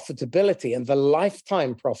the profitability and the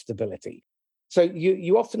lifetime profitability. So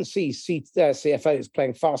you often see CFOs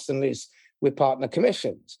playing fast and loose with partner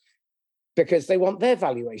commissions because they want their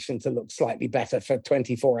valuation to look slightly better for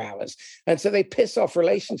 24 hours. And so they piss off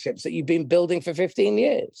relationships that you've been building for 15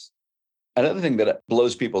 years. Another thing that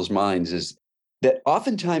blows people's minds is that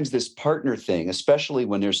oftentimes this partner thing, especially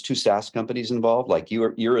when there's two SaaS companies involved, like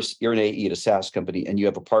you're an AE at a SaaS company and you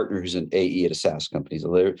have a partner who's an AE at a SaaS company.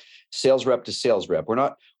 So they're sales rep to sales rep. We're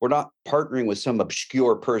not partnering with some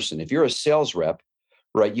obscure person. If you're a sales rep,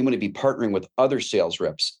 right, you want to be partnering with other sales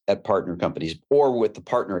reps at partner companies or with the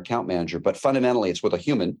partner account manager. But fundamentally, it's with a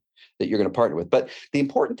human that you're going to partner with. But the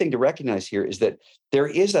important thing to recognize here is that there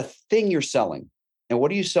is a thing you're selling. And what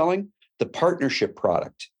are you selling? The partnership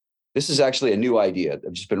product. This is actually a new idea.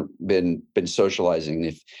 I've just been socializing.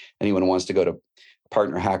 If anyone wants to go to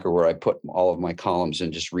Partner Hacker, where I put all of my columns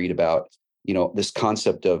and just read about, this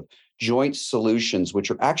concept of joint solutions, which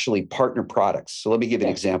are actually partner products. So let me give you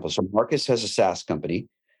an example. So Marcus has a SaaS company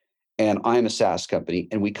and I'm a SaaS company,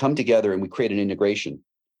 and we come together and we create an integration.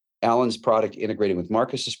 Alan's product integrating with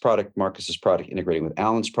Marcus's product integrating with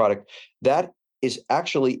Alan's product. That is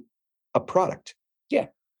actually a product. Yeah.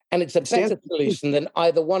 And it's a better solution than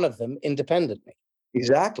either one of them independently.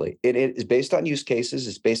 Exactly. It is based on use cases.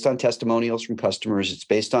 It's based on testimonials from customers. It's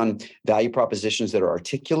based on value propositions that are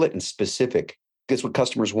articulate and specific. That's what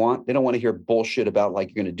customers want. They don't want to hear bullshit about like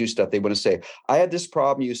you're going to do stuff. They want to say, I had this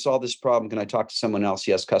problem. You solved this problem. Can I talk to someone else?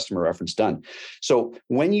 Yes, customer reference done. So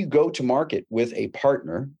when you go to market with a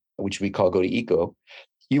partner, which we call Go to Eco,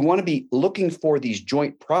 you want to be looking for these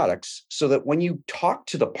joint products so that when you talk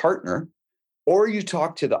to the partner, or you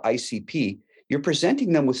talk to the ICP, you're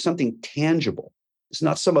presenting them with something tangible. It's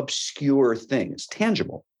not some obscure thing. It's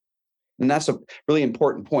tangible. And that's a really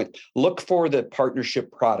important point. Look for the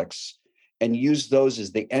partnership products and use those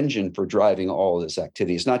as the engine for driving all of this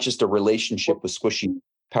activity. It's not just a relationship with squishy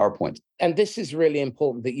PowerPoint. And this is really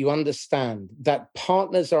important that you understand that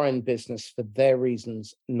partners are in business for their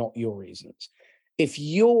reasons, not your reasons. If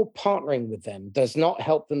you're partnering with them does not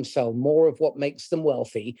help them sell more of what makes them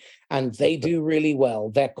wealthy, and they do really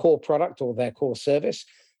well, their core product or their core service,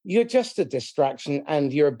 you're just a distraction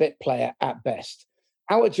and you're a bit player at best.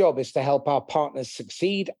 Our job is to help our partners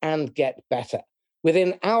succeed and get better.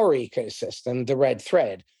 Within our ecosystem, the Red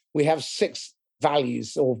Thread, we have six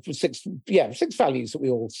values that we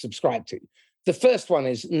all subscribe to. The first one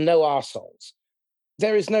is no arseholes.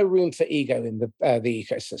 There is no room for ego in the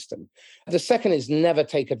ecosystem. The second is never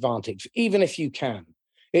take advantage, even if you can.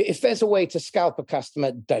 If there's a way to scalp a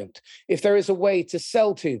customer, don't. If there is a way to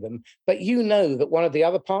sell to them, but you know that one of the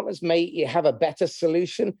other partners may have a better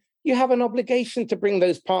solution, you have an obligation to bring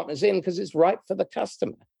those partners in because it's right for the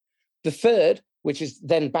customer. The third, which is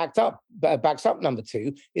then backs up number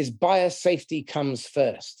two, is buyer safety comes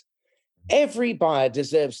first. Every buyer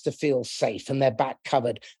deserves to feel safe and their back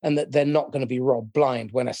covered and that they're not going to be robbed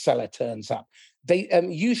blind when a seller turns up.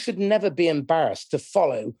 You should never be embarrassed to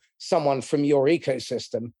follow someone from your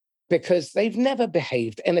ecosystem because they've never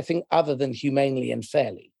behaved anything other than humanely and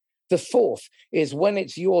fairly. The fourth is when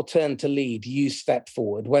it's your turn to lead, you step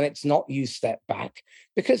forward. When it's not, you step back.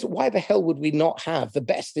 Because why the hell would we not have the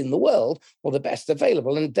best in the world or the best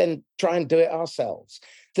available and then try and do it ourselves?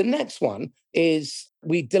 The next one is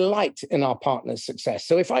we delight in our partner's success.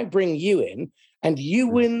 So if I bring you in and you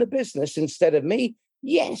win the business instead of me,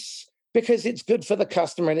 yes, because it's good for the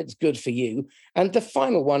customer and it's good for you. And the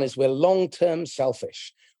final one is we're long-term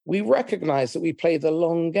selfish. We recognize that we play the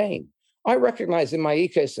long game. I recognize in my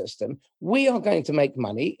ecosystem, we are going to make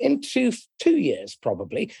money in two years,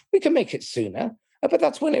 probably. We can make it sooner, but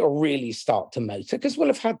that's when it will really start to motor because we'll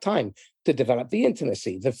have had time to develop the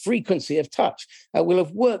intimacy, the frequency of touch. We'll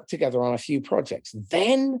have worked together on a few projects.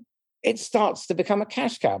 Then it starts to become a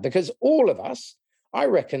cash cow because all of us, I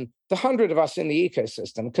reckon the 100 of us in the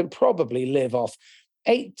ecosystem can probably live off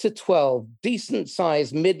 8 to 12 decent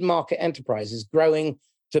sized mid-market enterprises growing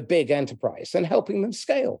to big enterprise and helping them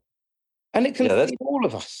scale. And it can feed all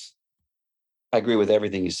of us. I agree with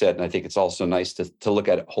everything you said. And I think it's also nice to look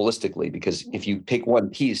at it holistically, because if you take one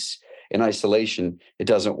piece in isolation, it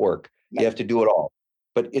doesn't work. You have to do it all.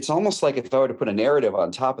 But it's almost like if I were to put a narrative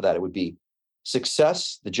on top of that, it would be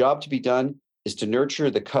success. The job to be done is to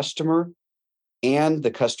nurture the customer and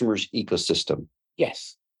the customer's ecosystem.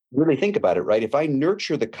 Yes. Really think about it, right? If I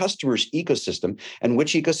nurture the customer's ecosystem, and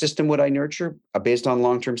which ecosystem would I nurture based on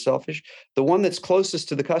long-term selfish? The one that's closest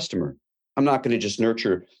to the customer. I'm not going to just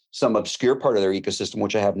nurture some obscure part of their ecosystem,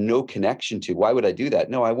 which I have no connection to. Why would I do that?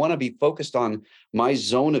 No, I want to be focused on my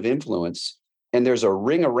zone of influence. And there's a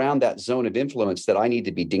ring around that zone of influence that I need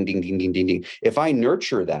to be ding, ding, ding, ding, ding, ding. If I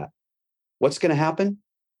nurture that, what's going to happen?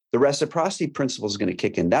 The reciprocity principle is going to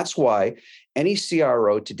kick in. That's why any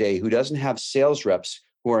CRO today who doesn't have sales reps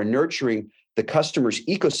who are nurturing the customer's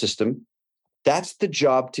ecosystem, that's the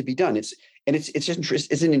job to be done. It's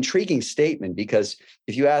an intriguing statement, because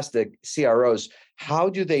if you ask the CROs, how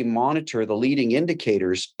do they monitor the leading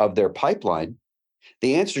indicators of their pipeline?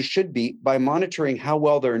 The answer should be by monitoring how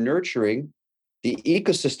well they're nurturing the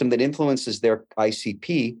ecosystem that influences their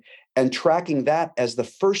ICP and tracking that as the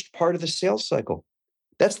first part of the sales cycle.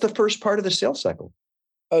 That's the first part of the sales cycle.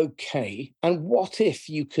 Okay. And what if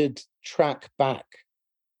you could track back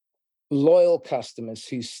loyal customers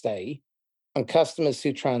who stay and customers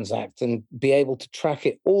who transact, and be able to track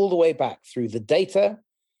it all the way back through the data,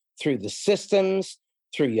 through the systems,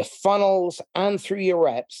 through your funnels, and through your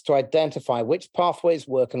reps to identify which pathways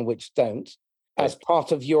work and which don't as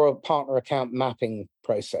part of your partner account mapping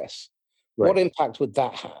process? Right. What impact would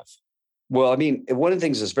that have? Well, I mean, one of the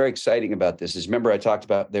things that's very exciting about this is, remember I talked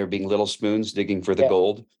about there being little spoons digging for the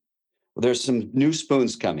gold? Well, there's some new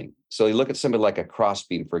spoons coming. So you look at somebody like a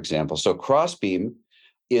Crossbeam, for example. So Crossbeam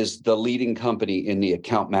is the leading company in the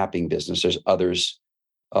account mapping business. There's others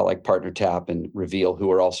like PartnerTap and Reveal who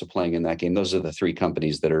are also playing in that game. Those are the three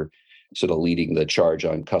companies that are sort of leading the charge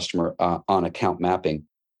on customer on account mapping.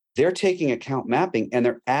 They're taking account mapping and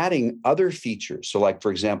they're adding other features. So like,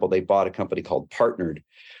 for example, they bought a company called Partnered,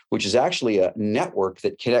 which is actually a network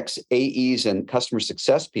that connects AEs and customer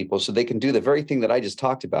success people so they can do the very thing that I just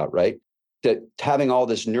talked about, right? That having all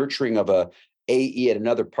this nurturing of a AE at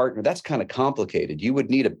another partner, that's kind of complicated. You would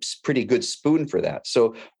need a pretty good spoon for that.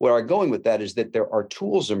 So where I'm going with that is that there are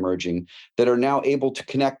tools emerging that are now able to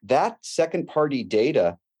connect that second party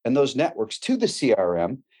data and those networks to the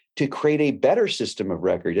CRM to create a better system of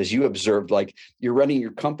record. As you observed, like you're running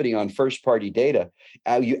your company on first party data,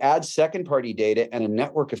 you add second party data and a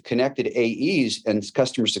network of connected AEs and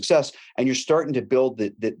customer success, and you're starting to build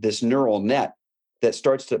this neural net that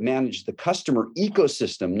starts to manage the customer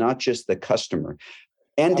ecosystem, not just the customer.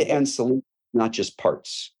 End-to-end solution, not just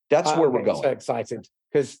parts. That's where we're going. I'm so excited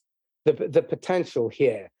because the potential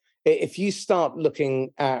here, if you start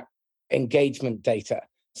looking at engagement data,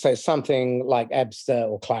 so something like Ebster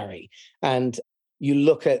or Clary, and you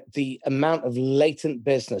look at the amount of latent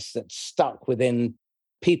business that's stuck within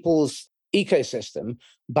people's ecosystem,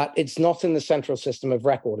 but it's not in the central system of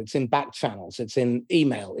record. It's in back channels, it's in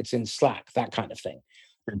email, it's in Slack, that kind of thing.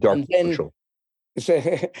 Dark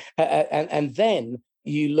and then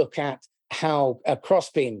you look at how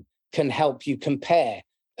Crossbeam can help you compare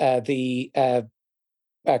the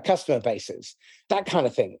customer bases. That kind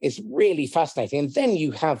of thing is really fascinating. And then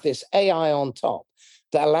you have this AI on top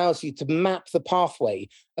that allows you to map the pathway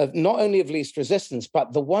of not only of least resistance,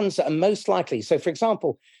 but the ones that are most likely. So, for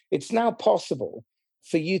example, it's now possible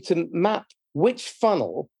for you to map which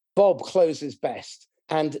funnel Bob closes best.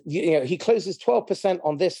 And he closes 12%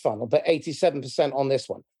 on this funnel, but 87% on this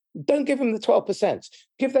one. Don't give him the 12%.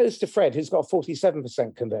 Give those to Fred, who's got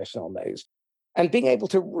 47% conversion on those. And being able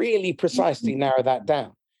to really precisely narrow that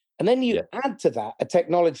down. And then you add to that a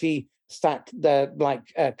technology stack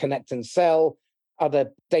like Connect and Sell,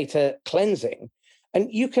 other data cleansing.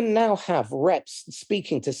 And you can now have reps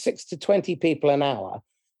speaking to 6 to 20 people an hour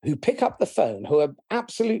who pick up the phone, who are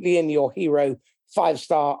absolutely in your hero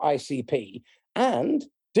 5-star ICP, and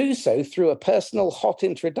do so through a personal hot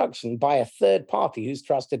introduction by a third party who's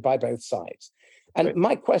trusted by both sides. And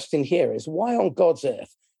my question here is, why on God's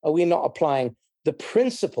earth are we not applying the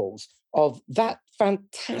principles of that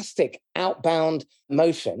fantastic outbound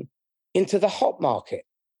motion into the hot market?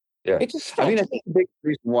 Yeah. I think the big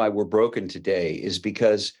reason why we're broken today is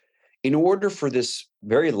because in order for this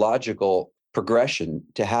very logical progression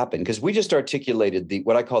to happen, because we just articulated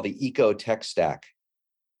what I call the eco tech stack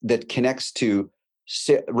that connects to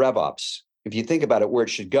RevOps. If you think about it, where it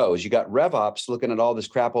should go is you got RevOps looking at all this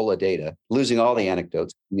crapola data, losing all the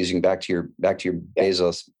anecdotes, using back to your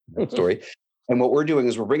Bezos story. And what we're doing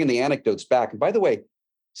is we're bringing the anecdotes back. And by the way,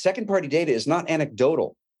 second party data is not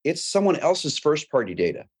anecdotal. It's someone else's first party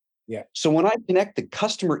data. Yeah. So when I connect the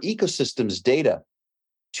customer ecosystem's data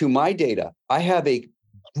to my data, I have a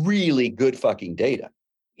really good fucking data.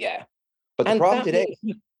 Yeah. But the And problem today,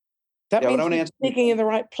 that yeah, but I means want to you're answer digging in the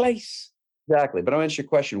right place. exactly. But I want to answer your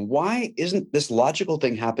question. Why isn't this logical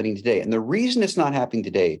thing happening today? And the reason it's not happening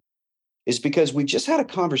today is because we just had a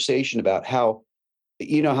conversation about how,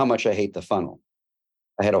 you know, how much I hate the funnel.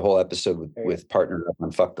 I had a whole episode with partner up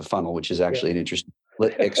on Fuck the Funnel, which is actually an interesting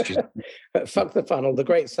extra. Fuck the funnel, the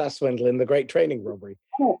great SaaS swindling, the great training robbery.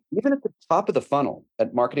 Even at the top of the funnel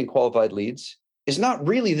at marketing qualified leads is not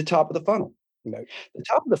really the top of the funnel. No. The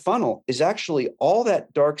top of the funnel is actually all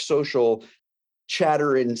that dark social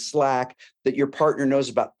chatter in Slack that your partner knows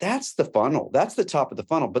about. That's the funnel. That's the top of the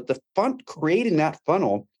funnel. But the creating that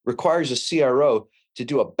funnel requires a CRO to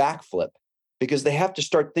do a backflip because they have to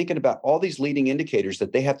start thinking about all these leading indicators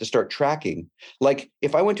that they have to start tracking. Like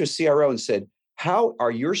if I went to a CRO and said, how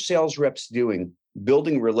are your sales reps doing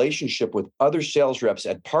building relationship with other sales reps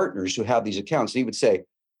at partners who have these accounts? And he would say,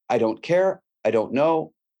 I don't care. I don't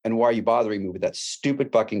know. And why are you bothering me with that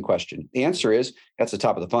stupid fucking question? The answer is that's the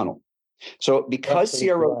top of the funnel. So because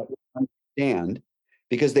CROs understand,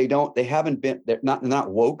 because they haven't been, they're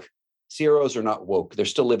not woke. CROs are not woke. They're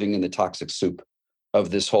still living in the toxic soup of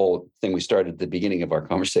this whole thing we started at the beginning of our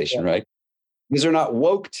conversation, right? Because they're not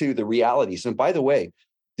woke to the realities. And by the way,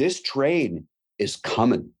 this train is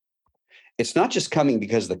coming. It's not just coming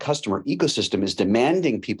because the customer ecosystem is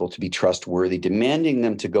demanding people to be trustworthy, demanding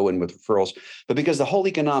them to go in with referrals, but because the whole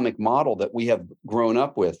economic model that we have grown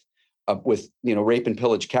up with rape and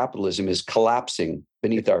pillage capitalism is collapsing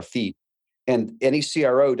beneath our feet. And any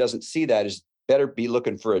CRO doesn't see that is better be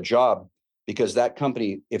looking for a job because that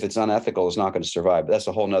company, if it's unethical, is not going to survive. That's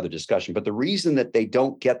a whole nother discussion. But the reason that they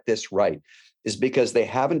don't get this right is because they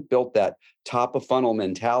haven't built that top of funnel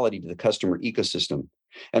mentality to the customer ecosystem.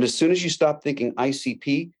 And as soon as you stop thinking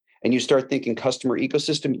ICP and you start thinking customer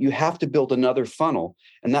ecosystem, you have to build another funnel.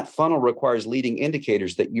 And that funnel requires leading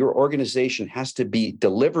indicators that your organization has to be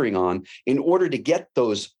delivering on in order to get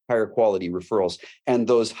those higher quality referrals and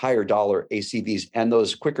those higher dollar ACVs and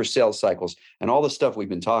those quicker sales cycles and all the stuff we've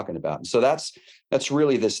been talking about. And so that's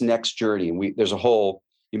really this next journey. And there's a whole,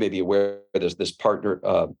 you may be aware, there's this partner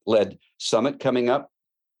led summit coming up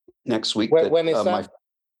next week. When is that?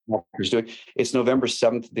 Doing. It's November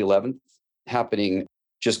 7th to the 11th, happening.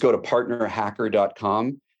 Just go to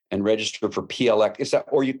partnerhacker.com and register for PLX.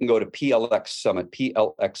 Or you can go to PLX Summit,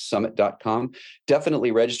 plxsummit.com.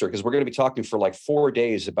 Definitely register because we're going to be talking for like 4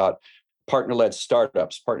 days about partner-led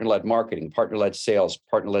startups, partner-led marketing, partner-led sales,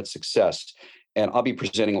 partner-led success. And I'll be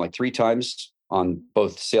presenting like 3 times on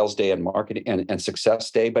both sales day and marketing and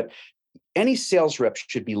success day. But any sales rep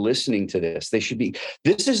should be listening to this.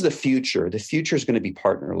 This is the future. The future is going to be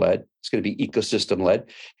partner-led. It's going to be ecosystem-led.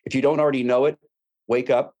 If you don't already know it, wake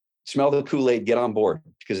up, smell the Kool-Aid, get on board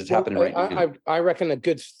because it's happening right now. I reckon a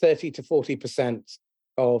good 30 to 40%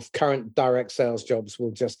 of current direct sales jobs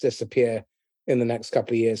will just disappear in the next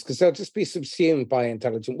couple of years because they'll just be subsumed by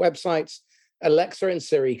intelligent websites. Alexa and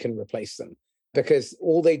Siri can replace them because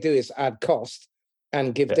all they do is add cost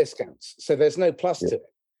and give discounts. So there's no plus to it.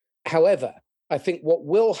 However, I think what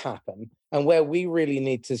will happen and where we really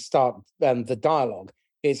need to start the dialogue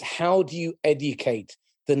is how do you educate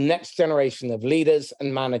the next generation of leaders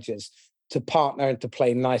and managers to partner and to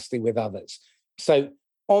play nicely with others? So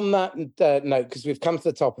on that note, because we've come to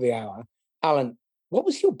the top of the hour, Alan, what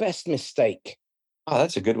was your best mistake? Oh,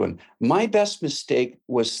 that's a good one. My best mistake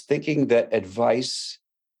was thinking that advice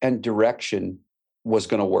and direction was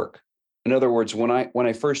going to work. In other words, when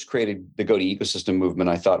I first created the Go to Ecosystem movement,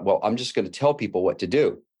 I thought, well, I'm just going to tell people what to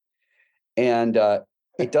do. And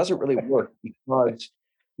it doesn't really work because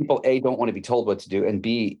people, A, don't want to be told what to do. And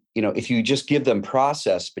B, if you just give them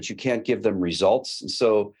process, but you can't give them results. And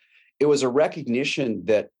so it was a recognition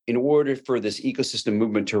that in order for this ecosystem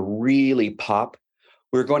movement to really pop,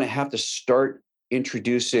 we're going to have to start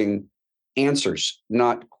introducing answers,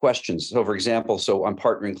 not questions. So for example, I'm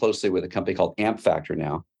partnering closely with a company called Amp Factor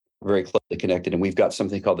now, very closely connected. And we've got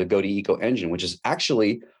something called the Go to Eco Engine, which is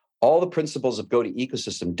actually all the principles of Go to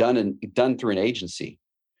Ecosystem done through an agency.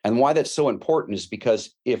 And why that's so important is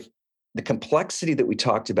because if the complexity that we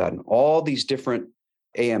talked about in all these different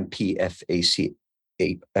AMP, FAC,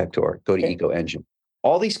 Actor, Go to Eco Engine,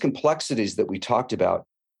 all these complexities that we talked about,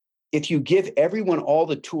 if you give everyone all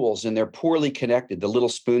the tools and they're poorly connected, the little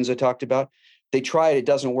spoons I talked about, they try it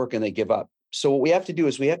doesn't work, and they give up. So what we have to do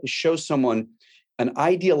is we have to show someone an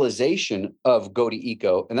idealization of Go to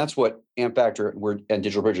Eco, and that's what Amp Factor and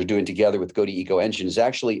Digital Bridge are doing together with Go to Eco Engine, is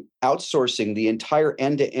actually outsourcing the entire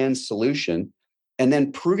end-to-end solution and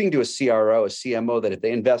then proving to a CRO, a CMO, that if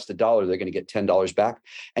they invest $1, they're going to get $10 back,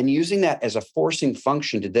 and using that as a forcing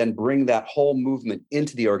function to then bring that whole movement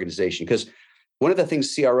into the organization. Because One of the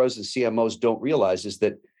things CROs and CMOs don't realize is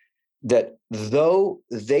that though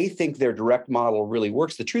they think their direct model really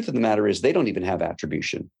works, the truth of the matter is they don't even have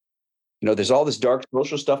attribution. There's all this dark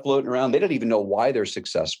social stuff floating around. They don't even know why they're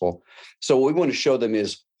successful. So what we want to show them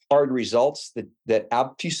is hard results that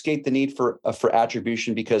obfuscate the need for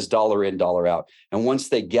attribution, because dollar in, dollar out. And once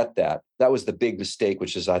they get that was the big mistake,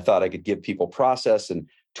 which is I thought I could give people process and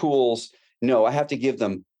tools. No, I have to give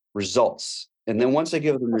them results. And then once I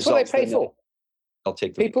give them That's results, what they pay for. I'll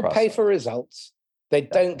take them. People pay for results. They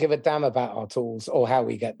don't give a damn about our tools or how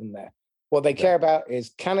we get them there. What they care about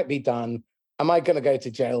is, can it be done? Am I going to go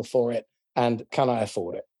to jail for it? And can I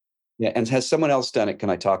afford it? Yeah. And has someone else done it?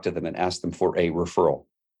 Can I talk to them and ask them for a referral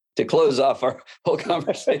to close off our whole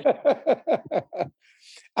conversation?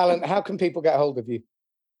 Alan, how can people get hold of you?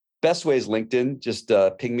 Best way is LinkedIn. Just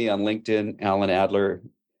ping me on LinkedIn, Alan Adler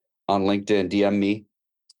on LinkedIn, DM me,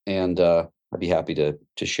 and I'd be happy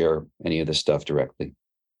to share any of this stuff directly.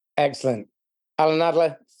 Excellent. Alan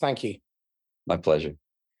Adler, thank you. My pleasure.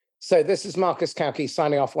 So this is Marcus Cauchi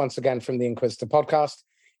signing off once again from the Inquisitor podcast.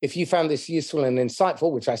 If you found this useful and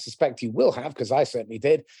insightful, which I suspect you will have, because I certainly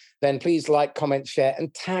did, then please like, comment, share,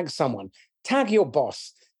 and tag someone. Tag your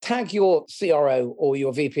boss, tag your CRO or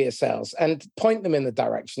your VP of sales, and point them in the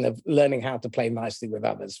direction of learning how to play nicely with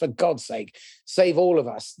others. For God's sake, save all of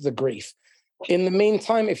us the grief. In the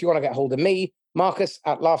meantime, if you want to get hold of me,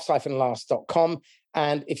 Marcus@laughs-last.com.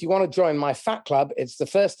 And if you want to join my Fat Club, it's the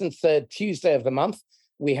first and third Tuesday of the month.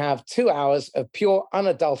 We have 2 hours of pure,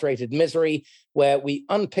 unadulterated misery where we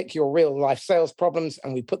unpick your real life sales problems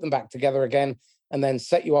and we put them back together again and then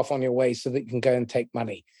set you off on your way so that you can go and take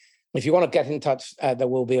money. If you want to get in touch, there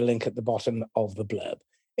will be a link at the bottom of the blurb.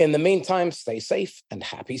 In the meantime, stay safe and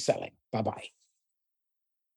happy selling. Bye-bye.